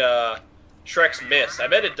makes the Shreks miss. I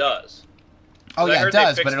bet it does. Oh I yeah, heard it they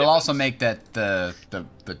does, fixed but it'll it also once. make that the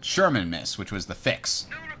Sherman miss, which was the fix.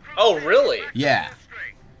 Oh, really? Yeah.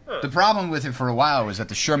 Huh. The problem with it for a while was that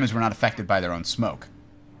the Shermans were not affected by their own smoke.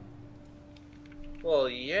 Well,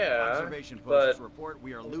 yeah, Observation but posts report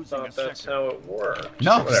we are I losing a thought that's sector. how it works.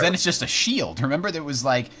 No, because Whatever. then it's just a shield. Remember, there was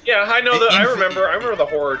like Yeah, I know that. I Infi- remember the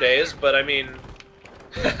horror days, but I mean,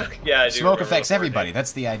 yeah, I do. smoke remember affects the horror everybody. days.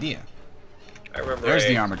 That's the idea. I remember. There's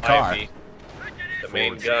the a armored car. Ivy, the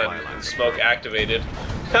main Forward gun, supply line. and smoke activated.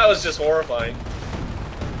 That was just horrifying.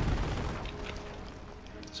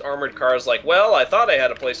 This armored car is like, well, I thought I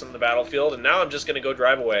had a place on the battlefield, and now I'm just gonna go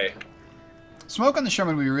drive away. Smoke on the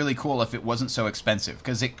Sherman would be really cool if it wasn't so expensive,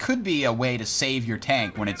 because it could be a way to save your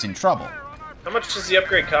tank when it's in trouble. How much does the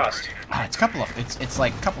upgrade cost? It's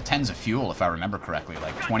like a couple tens of fuel, if I remember correctly,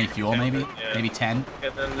 like 20 fuel maybe, Yeah. maybe 10.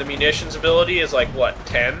 And then the munitions ability is like what,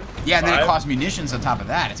 10? Yeah, and then it 5? costs munitions on top of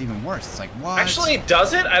that. It's even worse. It's like what? Actually,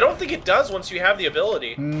 does it? I don't think it does once you have the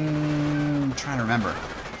ability. I'm trying to remember.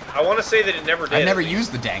 I want to say that it never did. I've never at least.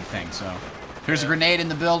 used the dang thing, so. There's a grenade in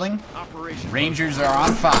the building. Operation Rangers are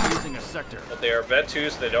on fire, losing a sector. But they are vet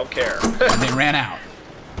 2s, they don't care. and they ran out.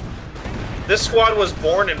 This squad was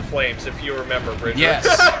born in flames, if you remember, Bridger. Yes.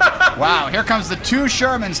 Wow, here comes the two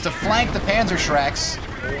Shermans to flank the Panzerschrecks.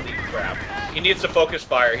 Holy crap. He needs to focus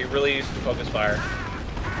fire. He really needs to focus fire.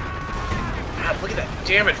 God, look at that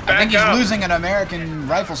damage. Back I think he's up. losing an American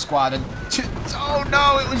rifle squad. Oh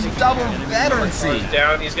no, it was double veterancy. He's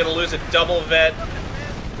down. He's going to lose a double vet.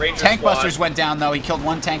 Ranger Tank squad. Busters went down though. He killed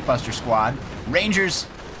one Tank Buster squad. Rangers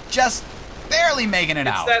just barely making it It's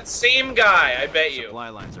out. that same guy, I bet you. Supply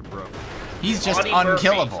lines are broken. He's just Audie Murphy.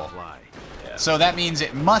 unkillable. Supply. So that means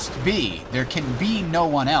it must be, there can be no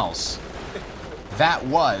one else. That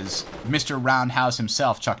was Mr. Roundhouse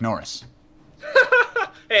himself, Chuck Norris.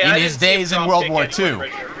 Hey, In I his didn't see him days in drop World kick War anyone, II.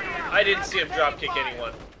 Bridger. I didn't see him drop kick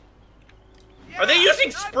anyone. Are they using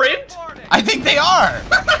sprint? I think they are!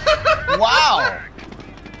 Wow!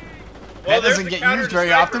 Well, That doesn't there's the get counter used to very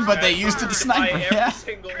snipers, often, but man. they used it to Buy sniper, every yeah.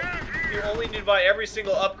 You only need to buy every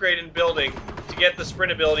single upgrade in building to get the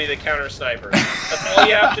sprint ability to counter snipers. That's all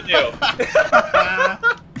you have to do.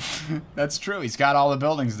 That's true, he's got all the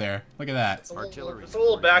buildings there. Look at that. It's a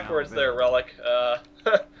little backwards there, Relic.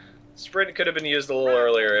 Sprint could have been used a little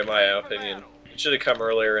earlier, in my opinion. It should have come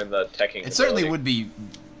earlier in the teching. It certainly would be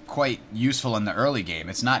quite useful in the early game.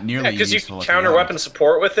 It's not nearly because you useful could at the counter end. weapon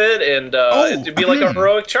support with it, and it'd be like a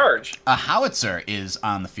heroic charge. A howitzer is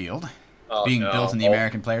on the field, Oh, being no. built in the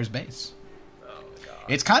American player's base. Oh, God.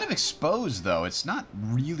 It's kind of exposed, though. It's not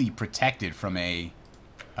really protected from if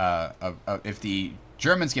the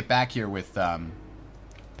Germans get back here with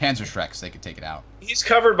Panzerschrecks, they could take it out. He's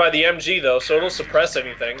covered by the MG, though, so it'll suppress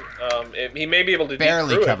anything. He may be able to Barely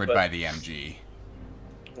deep through covered it, but by the MG.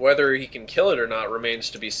 whether he can kill it or not remains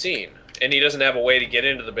to be seen. And he doesn't have a way to get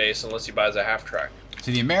into the base unless he buys a half-track. So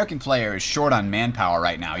the American player is short on manpower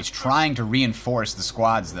right now. He's trying to reinforce the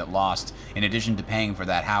squads that lost, in addition to paying for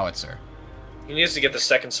that howitzer. He needs to get the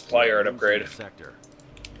second supply yard upgrade, Losing a sector.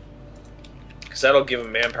 because that'll give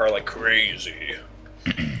him manpower like crazy.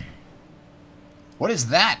 What is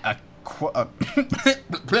that? A cloaked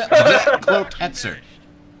Hetzer.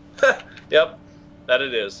 Yep, that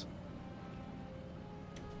it is.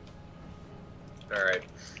 Alright.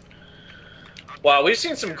 Wow, we've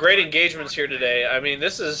seen some great engagements here today. I mean,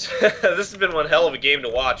 this is this has been one hell of a game to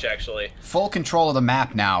watch, actually. Full control of the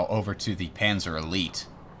map now over to the Panzer Elite.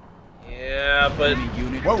 Yeah, but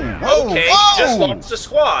Unit Whoa, down. whoa, okay, whoa! just lost a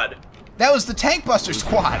squad. That was the Tank Buster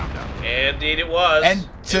squad. Indeed, it was. And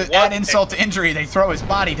to It was. add insult to injury, they throw his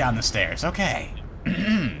body down the stairs. Okay.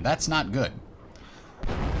 That's not good.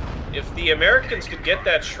 If the Americans could get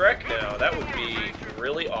that Shrek now, that would be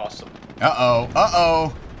really awesome. Uh-oh.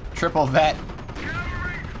 Uh-oh. Triple vet.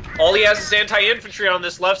 All he has is anti-infantry on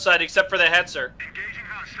this left side, except for the Hetzer.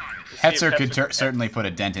 Hetzer could certainly put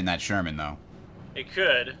a dent in that Sherman, though. It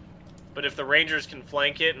could, but if the Rangers can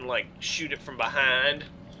flank it and, like, shoot it from behind...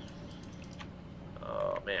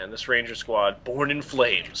 Oh, man, this Ranger squad, born in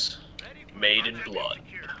flames, made in blood.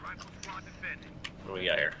 What do we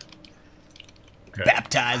got here? Okay.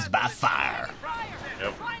 Baptized by fire.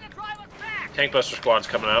 Yep. Tank Buster squad's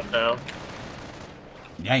coming up now.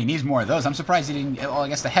 Yeah, he needs more of those. I'm surprised he didn't... Well, I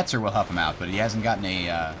guess the Hetzer will help him out, but he hasn't gotten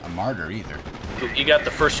a martyr either. He got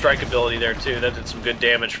the first strike ability there, too. That did some good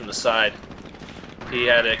damage from the side. He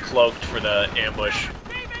had it cloaked for the ambush.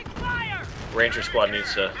 Ranger squad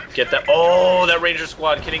needs to get that. Oh, that Ranger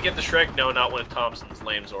squad. Can he get the Shrek? No, not one of Thompson's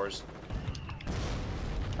lame Zors.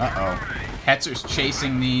 Uh-oh. Hetzer's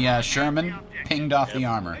chasing the Sherman. Pinged off the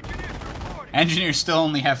armor. Engineers still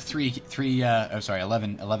only have 11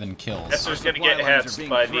 kills. Hetzer's gonna get hits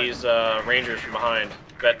by these Rangers from behind.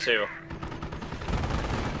 Bet too.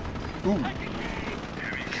 Ooh.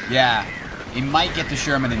 Yeah. He might get the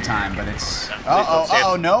Sherman in time, but it's...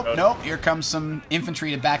 Uh-oh, nope. Here comes some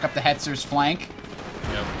infantry to back up the Hetzer's flank.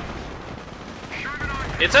 Yep.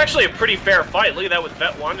 It's actually a pretty fair fight. Look at that with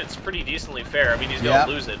Vet 1. It's pretty decently fair. I mean, he's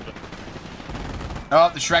gonna lose it. But... Oh,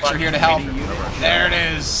 the Shreks are here to help. There it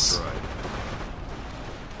is.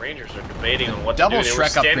 Rangers are debating on what Double to do.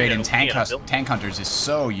 Shrek upgrade in Tank Hunters is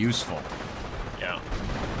so useful. Yeah.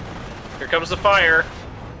 Here comes the fire.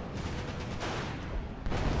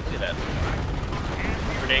 Look at that.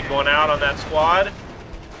 Grenade going out on that squad. A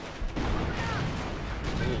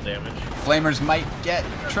little damage. Flamers might get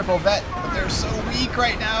triple vet, but they're so weak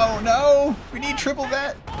right now. No, we need triple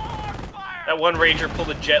vet. That one Ranger pulled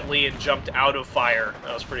a Jet Li and jumped out of fire.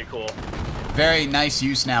 That was pretty cool. Very nice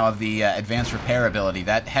use now of the advanced repair ability.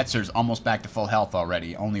 That Hetzer's almost back to full health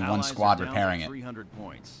already. Only one squad repairing it.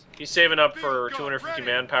 He's saving up for 250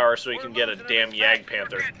 manpower so he can get a damn Yag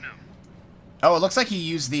Panther. Oh, it looks like he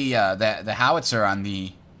used the howitzer on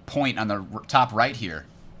the point on the top right here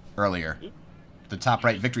earlier. The top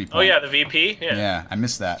right victory point. Oh yeah, the VP? Yeah. Yeah, I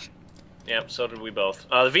missed that. Yep, so did we both.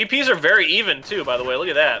 The VPs are very even too, by the way. Look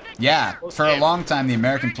at that. Yeah, for a long time the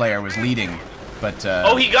American player was leading, but...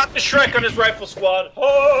 oh, he got the Shrek on his rifle squad.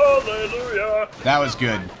 Hallelujah! That was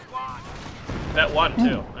good. That one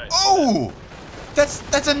too. Nice. Oh!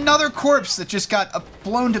 That's another corpse that just got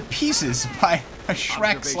blown to pieces by a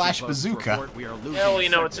Shrek / bazooka. Yeah, well, you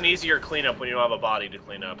know, it's an easier cleanup when you don't have a body to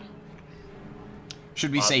clean up.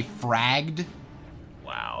 Should we say fragged?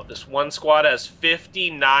 Wow, this one squad has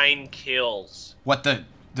 59 kills. What, the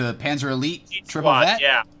Panzer Elite triple squad, vet?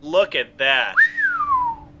 Yeah, look at that.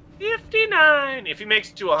 59. If he makes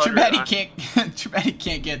it to 100. Too bad he can't. Too bad he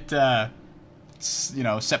can't get, you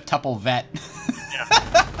know, septuple vet.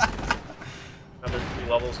 Yeah. Another 3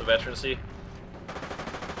 levels of veterancy.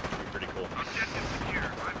 Pretty cool.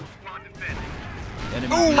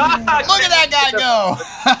 Ooh, look at that guy go!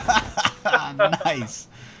 Nice.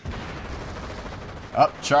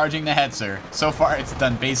 Up, charging the Hetzer. So far, it's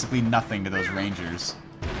done basically nothing to those Rangers.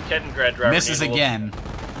 Kettengrad driver misses again.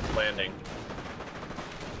 Landing.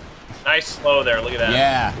 Nice slow there. Look at that.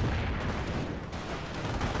 Yeah.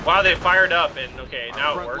 Wow, they fired up, and okay,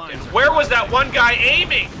 now it worked. And where was that one guy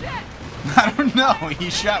aiming? I don't know. He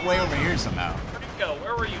shot way over here somehow. Where'd he go?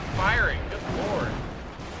 Where were you firing? Good lord.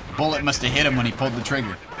 Bullet must have hit him when he pulled the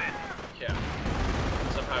trigger. Yeah.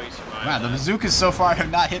 Somehow he survived. Wow, the bazookas so far have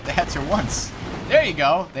not hit the Hetzer once. There you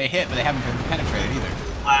go. They hit, but they haven't been penetrated either.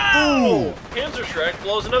 Wow! Ooh. Panzer Shrek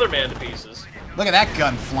blows another man to pieces. Look at that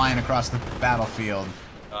gun flying across the battlefield.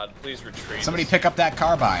 God, please retreat. Somebody pick up that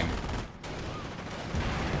carbine.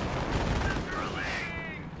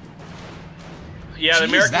 Yeah, the Jeez,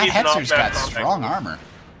 American that needs an Hetzer's got off-map strong armor.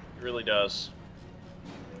 He really does.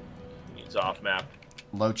 Needs off-map.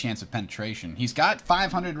 Low chance of penetration. He's got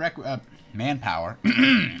 500 manpower.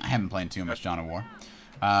 I haven't played too much Dawn of War.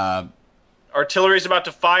 Artillery's about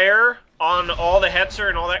to fire on all the Hetzer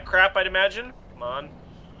and all that crap, I'd imagine. Come on.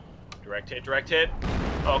 Direct hit, direct hit.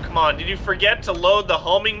 Oh, come on. Did you forget to load the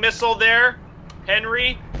homing missile there,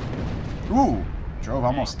 Henry? Ooh, drove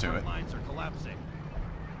almost to it. Lines are collapsing.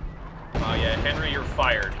 Oh, yeah, Henry, you're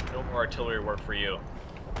fired. No more artillery work for you.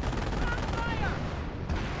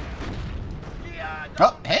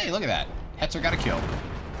 Oh, hey, look at that. Hetzer got a kill.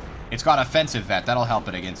 It's got offensive vet. That'll help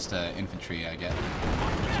it against infantry, I get.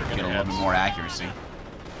 Get a little bit more accuracy.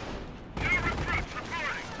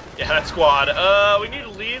 Yeah, that squad. We need to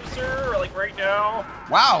leave, sir, like right now.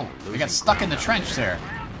 Wow, we got stuck in the trench there.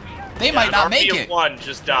 They might not make it. One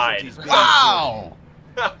just died. Wow.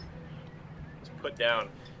 put down.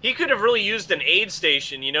 He could have really used an aid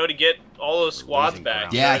station, you know, to get all those squads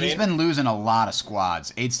back. Yeah, he's been losing a lot of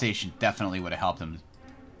squads. Aid station definitely would have helped him.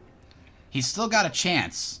 He's still got a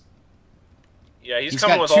chance. Yeah, he's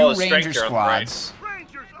coming with all his strength here on the right.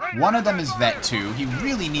 One of them is Vet 2. He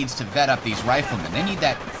really needs to vet up these riflemen. They need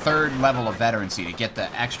that 3rd level of veterancy to get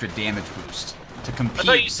the extra damage boost to compete. I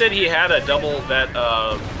thought you said he had a double vet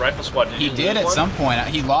rifle squad. He did at some point.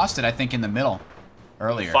 He lost it, I think, in the middle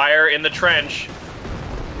earlier. Fire in the trench.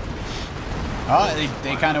 Oh,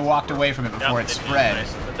 they kind of walked away from it before it spread.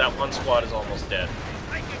 Nice. But that one squad is almost dead.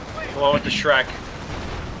 Come on with the Shrek.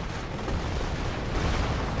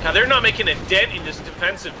 Now, they're not making a dent in this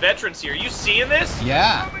defensive veterans here. Are you seeing this?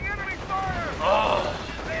 Yeah.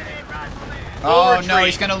 Oh, no,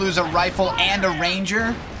 he's going to lose a rifle and a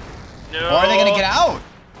ranger? No. Or are they going to get out?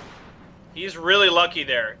 He's really lucky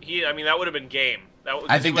there. I mean, that would have been game.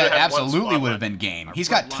 I think that absolutely would have been game. He's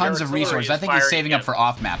got tons of resources. I think he's saving up for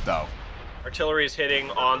off-map, though. Artillery is hitting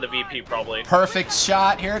on the VP, probably. Perfect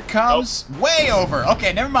shot. Here it comes. Nope. Way over.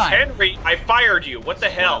 Okay, never mind. Henry, I fired you. What the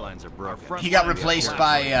hell? He got replaced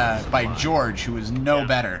by George, who was no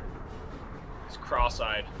better. He's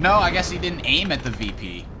cross-eyed. No, I guess he didn't aim at the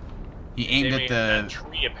VP. He aimed at the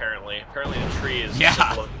tree, apparently. Apparently the tree is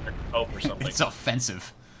hope or something. It's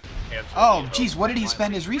offensive. Oh, geez, what did he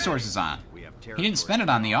spend his resources on? He didn't spend it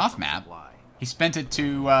on the off-map. He spent it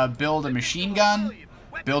to build a machine gun,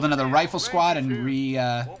 build another rifle squad, and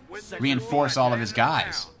reinforce all of his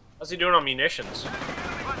guys. How's he doing on munitions?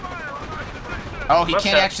 Oh, he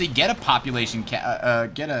can't actually get a population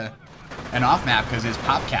an off-map because his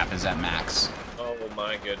pop cap is at max. Oh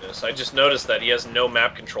my goodness. I just noticed that he has no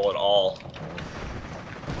map control at all.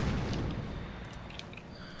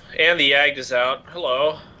 And the Yagd is out.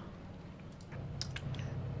 Hello.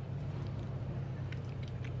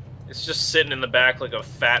 It's just sitting in the back like a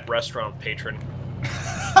fat restaurant patron.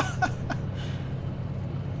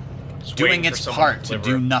 Doing its part to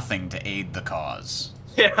do nothing to aid the cause.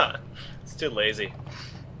 Yeah, it's too lazy.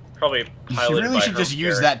 Probably piloted You really should just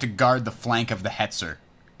use that to guard the flank of the Hetzer.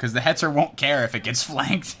 Because the Hetzer won't care if it gets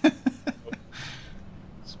flanked.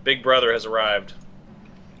 His big brother has arrived.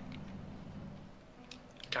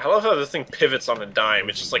 I love how this thing pivots on a dime.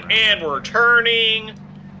 It's just like, and we're turning!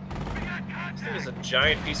 This thing is a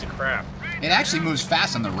giant piece of crap. It actually moves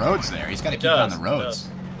fast on the roads there. He's got to keep it on the roads.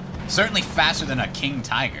 Certainly faster than a King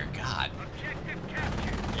Tiger. God.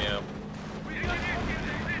 Yeah.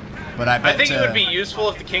 But I think it would be useful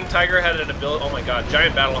if the King Tiger had an ability. Oh my god,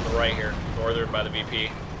 giant battle on the right here. Northern by the VP.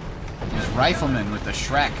 There's Rifleman with the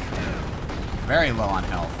Shrek. Very low on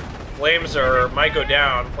health. Flames might go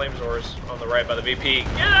down. Flamesors on the right by the VP.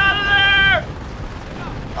 Get out of there!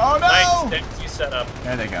 Oh no! Nice set up.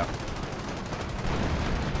 There they go.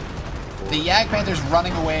 The Yag Panther's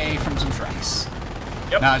running away from some Shreks.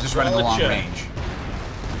 Yep. No, it's just running the long range.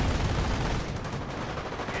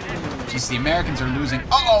 Jeez, the Americans are losing.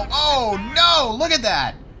 Oh no! Look at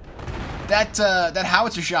that! That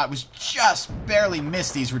howitzer shot was just barely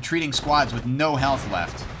missed these retreating squads with no health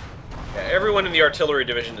left. Yeah, everyone in the artillery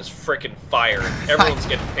division is frickin' fired. Everyone's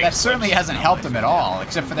getting pink. That certainly hasn't helped him at all,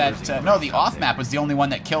 except for that. No, the off map was the only one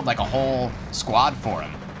that killed like a whole squad for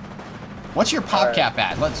him. What's your pop cap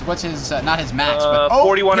at? What's his not his max, but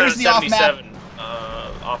 41 out here's of the off map. 77.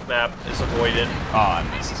 Off map is avoided. Oh, I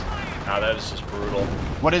missed. Oh, that is just brutal.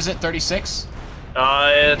 What is it? 36?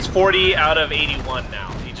 It's 40 out of 81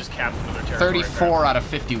 now. He just capped another territory. 34 out of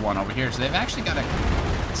 51 over here. So they've actually got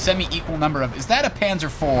a semi-equal number of. Is that a Panzer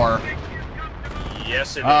IV?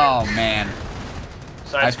 Yes, it is. Oh man.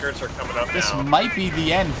 Side skirts are coming up This now. might be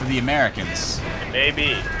the end for the Americans. It may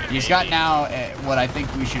be. He's got now what I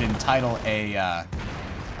think we should entitle a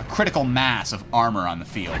critical mass of armor on the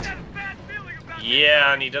field.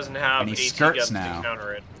 Yeah, and he doesn't have And he AT skirts guns now. to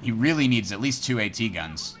counter it. He really needs at least 2 AT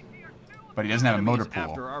guns. But he doesn't have a motor pool.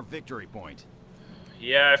 After our victory point.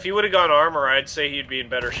 Yeah, if he would have gone armor, I'd say he'd be in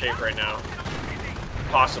better shape right now.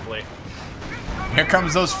 Possibly. Here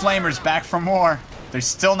comes those flamers back from war. They're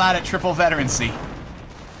still not at triple veterancy.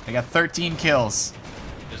 They got 13 kills.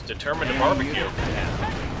 Just determined to barbecue.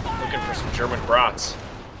 Looking for some German brats.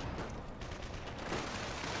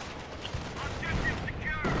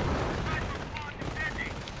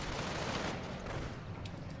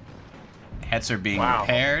 Hetzer being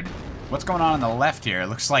repaired. What's going on the left here? It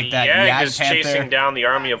looks like that Yag Yag is Panther. chasing down the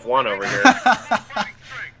army of one over here.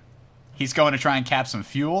 He's going to try and cap some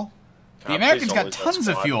fuel. The Americans got tons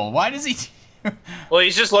of fuel. Why does he... Well,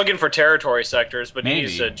 he's just looking for territory sectors, but Maybe.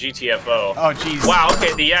 he's a GTFO. Oh, jeez. Wow,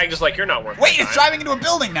 okay, the Yag is like, you're not working. Wait, it's driving into a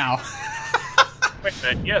building now. Wait a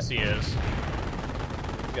minute, yes he is.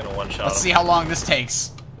 He's gonna one-shot Let's him. see how long this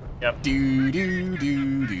takes. Yep. Do do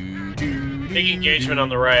do do do. Big engagement on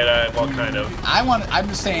the right. Well, kind of. I'm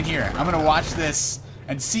just saying here. I'm gonna watch this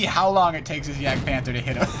and see how long it takes this Yak Panther to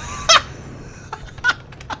hit him.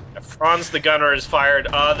 Franz the gunner is fired.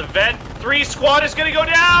 The Vet 3 squad is gonna go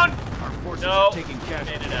down. Our forces No, are taking made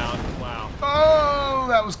casualties. it out. Wow. Oh,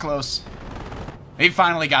 that was close. He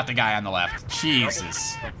finally got the guy on the left.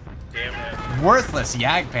 Jesus. Damn it. Worthless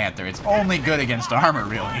Yak Panther. It's only good against armor,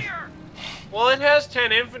 really. Well, it has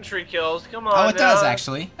 10 infantry kills. Come on. Oh, it does now.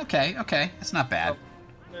 actually. Okay, okay. It's not bad.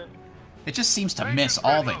 It just seems to miss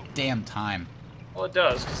all the damn time. Well, it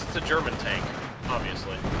does, because it's a German tank,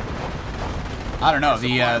 obviously. I don't know. The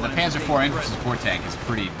Panzer IV infantry support tank is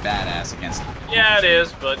pretty badass against it. Yeah, it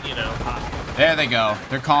is, but, you know. There they go.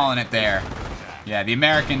 They're calling it there. Yeah, the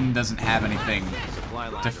American doesn't have anything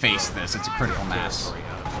to face this. It's a critical mass.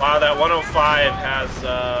 Wow, that 105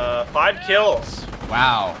 has 5 kills.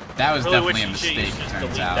 Wow, that was Really definitely a wish you mistake, should it just turns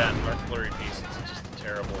delete out. that artillery piece. It's just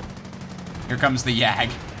terrible. Here comes the Yag.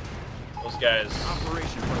 Those guys.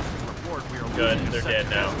 Operation Versus report. We are Good, losing they're a dead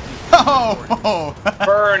sector. now. Oh!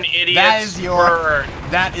 Burn, idiots! Burn!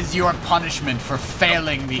 That is your punishment for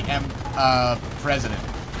failing the president.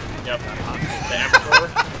 Yep. The Emperor.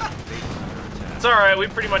 It's alright, we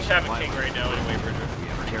pretty much have a king right now anyway, Bridger.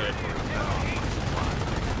 Pretty good.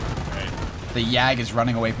 Right. The Yag is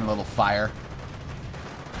running away from a little fire.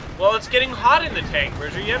 Well, it's getting hot in the tank,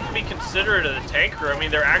 Bridger. You have to be considerate of the tank crew. I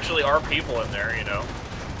mean, there actually are people in there, you know.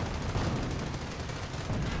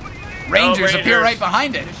 Rangers appear Rangers. right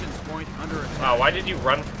behind it. Munitions point under attack. Wow, why did you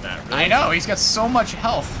run from that? Really? I know, he's got so much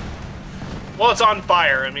health. Well, it's on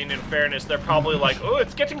fire. I mean, in fairness, they're probably like, oh,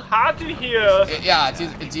 it's getting hot in here. Yeah,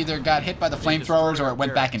 it's either got hit by the flamethrowers or it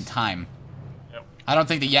went back in time. Yep. I don't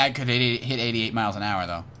think the Yag could hit 88 miles an hour,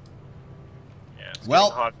 though. Yeah, it's Well-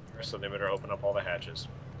 getting hot in here, so they better open up all the hatches.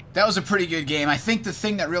 That was a pretty good game. I think the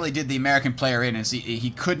thing that really did the American player in is he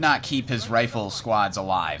could not keep his rifle squads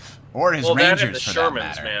alive. Or his Well, that Rangers, and the for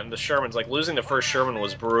Shermans, that matter. man. The Shermans, like, losing the first Sherman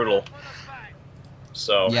was brutal.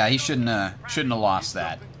 So, Yeah, he shouldn't have lost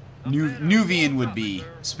that. Nuvian would be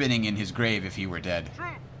spinning in his grave if he were dead,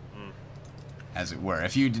 as it were.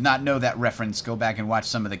 If you did not know that reference, go back and watch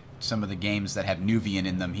some of the games that have Nuvian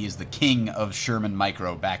in them. He is the king of Sherman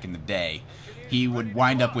Micro back in the day. He would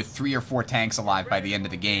wind up with 3 or 4 tanks alive by the end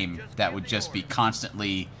of the game that would just be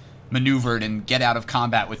constantly maneuvered and get out of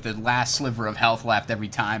combat with the last sliver of health left every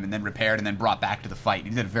time, and then repaired and then brought back to the fight. He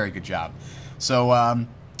did a very good job. So,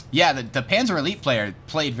 yeah, the Panzer Elite player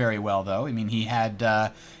played very well, though. I mean, he had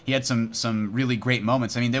some really great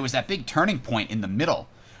moments. I mean, there was that big turning point in the middle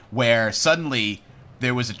where suddenly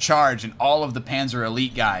there was a charge and all of the Panzer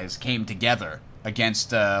Elite guys came together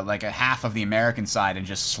against like a half of the American side and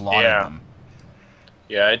just slaughtered them.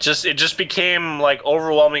 yeah, it just became, like,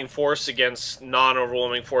 overwhelming force against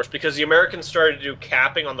non-overwhelming force because the Americans started to do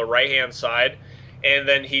capping on the right-hand side, and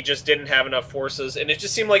then he just didn't have enough forces, and it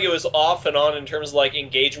just seemed like it was off and on in terms of, like,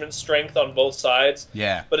 engagement strength on both sides.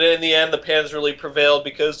 Yeah. But in the end, the Panzer really prevailed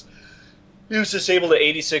because he was just able to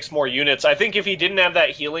 86 more units. I think if he didn't have that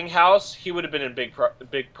healing house, he would have been in big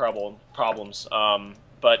problems.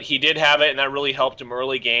 But he did have it, and that really helped him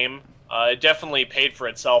early game. It definitely paid for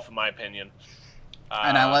itself, in my opinion.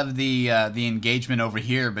 And I love the engagement over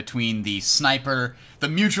here between the sniper, the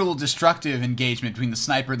mutual destructive engagement between the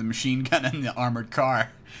sniper, the machine gun, and the armored car.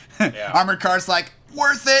 Yeah. Armored car's like,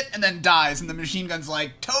 worth it, and then dies, and the machine gun's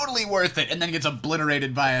like, totally worth it, and then gets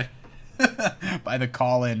obliterated by by the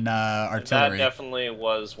call-in artillery. That definitely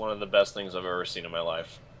was one of the best things I've ever seen in my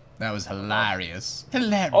life. That was hilarious.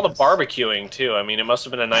 Hilarious. All the barbecuing, too. I mean, it must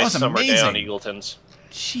have been a nice was summer day on amazing. Eagleton's.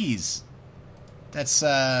 Jeez. That's, it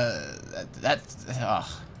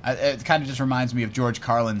kind of just reminds me of George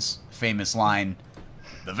Carlin's famous line,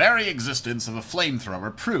 "The very existence of a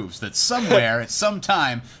flamethrower proves that somewhere, at some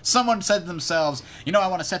time, someone said to themselves, you know, I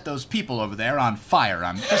want to set those people over there on fire.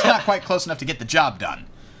 I'm just not quite close enough to get the job done."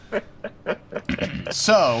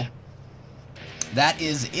 So, that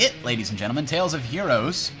is it, ladies and gentlemen. Tales of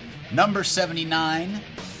Heroes, number 79,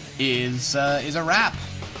 is a wrap.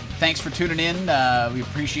 Thanks for tuning in. We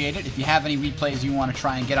appreciate it. If you have any replays you want to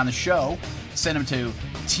try and get on the show, send them to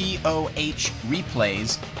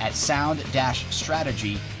TOHreplays at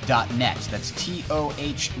sound-strategy.net. That's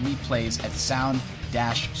TOHreplays at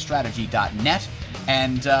sound-strategy.net.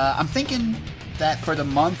 And I'm thinking that for the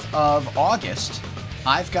month of August,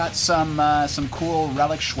 I've got some cool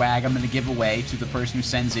relic swag I'm going to give away to the person who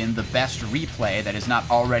sends in the best replay that is not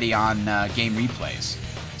already on Game Replays.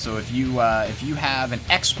 So if you have an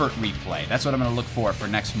expert replay, that's what I'm going to look for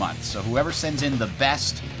next month. So whoever sends in the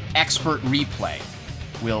best expert replay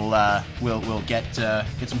we'll get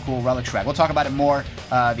some cool relic swag. We'll talk about it more,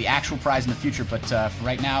 the actual prize in the future. But for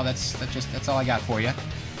right now, that's all I got for you.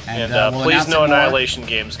 And we'll please, announce no it more. Annihilation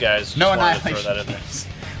games, guys. No Just wanted to Annihilation throw that in there. games.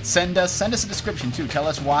 Send us a description too. Tell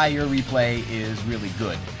us why your replay is really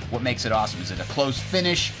good. What makes it awesome? Is it a close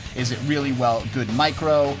finish? Is it really good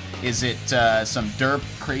micro? Is it some derp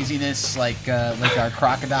craziness like our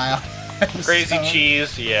crocodile? Crazy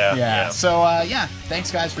cheese, yeah. So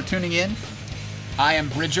thanks guys for tuning in. I am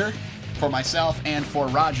Bridger for myself and for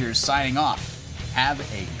Rogers signing off. Have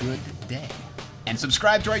a good day and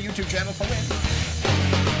subscribe to our YouTube channel for win.